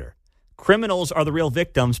prosecutor. Criminals are the real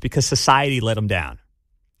victims because society let them down.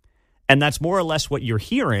 And that's more or less what you're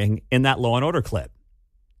hearing in that Law and Order clip.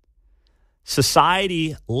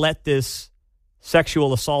 Society let this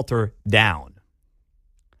sexual assaulter down.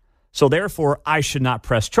 So therefore, I should not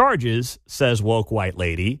press charges, says woke white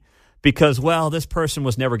lady, because, well, this person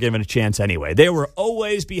was never given a chance anyway. They were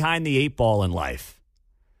always behind the 8 ball in life.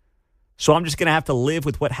 So I'm just going to have to live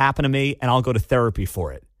with what happened to me, and I'll go to therapy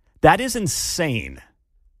for it. That is insane.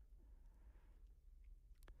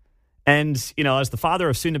 And, you know, as the father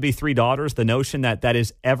of soon-to-be 3 daughters, the notion that that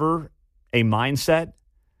is ever a mindset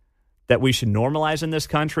that we should normalize in this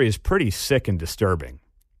country is pretty sick and disturbing.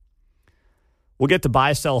 We'll get to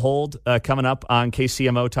buy, sell, hold coming up on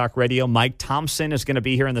KCMO Talk Radio. Mike Thompson is going to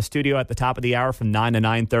be here in the studio at the top of the hour from 9 to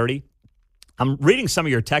 9:30. I'm reading some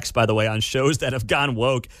of your texts, by the way, on shows that have gone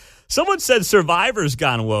woke. Someone said Survivor's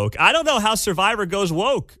gone woke. I don't know how Survivor goes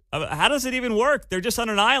woke. How does it even work? They're just on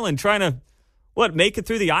an island trying to, make it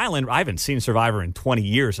through the island? I haven't seen Survivor in 20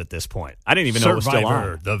 years at this point. I didn't even know it was still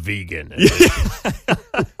on. The vegan.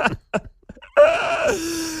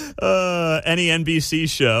 Any NBC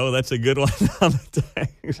show, that's a good one on the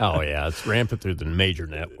text. Oh yeah, it's rampant through the major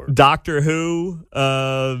networks. Doctor Who,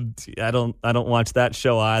 I don't watch that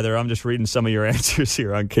show either. I'm just reading some of your answers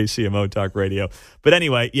here on KCMO Talk Radio. But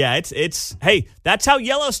anyway, yeah, it's hey, that's how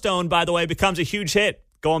Yellowstone, by the way, becomes a huge hit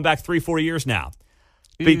going back 3-4 years now.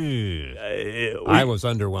 I was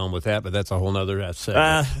underwhelmed with that, but that's a whole other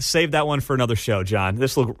segment. Save that one for another show, John.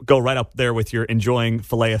 This will go right up there with your enjoying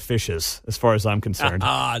filet of fishes, as far as I'm concerned.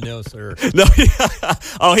 No, sir. No,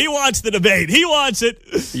 oh, he wants the debate. He wants it.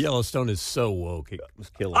 Yellowstone is so woke. It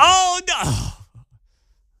was killing me. Oh, no.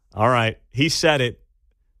 All right. He said it.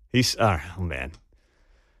 Oh, man.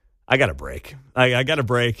 I got a break. I got a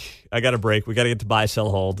break. We got to get to buy,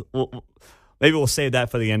 sell, hold. Maybe we'll save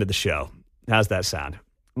that for the end of the show. How's that sound?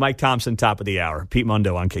 Mike Thompson, top of the hour. Pete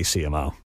Mundo on KCMO.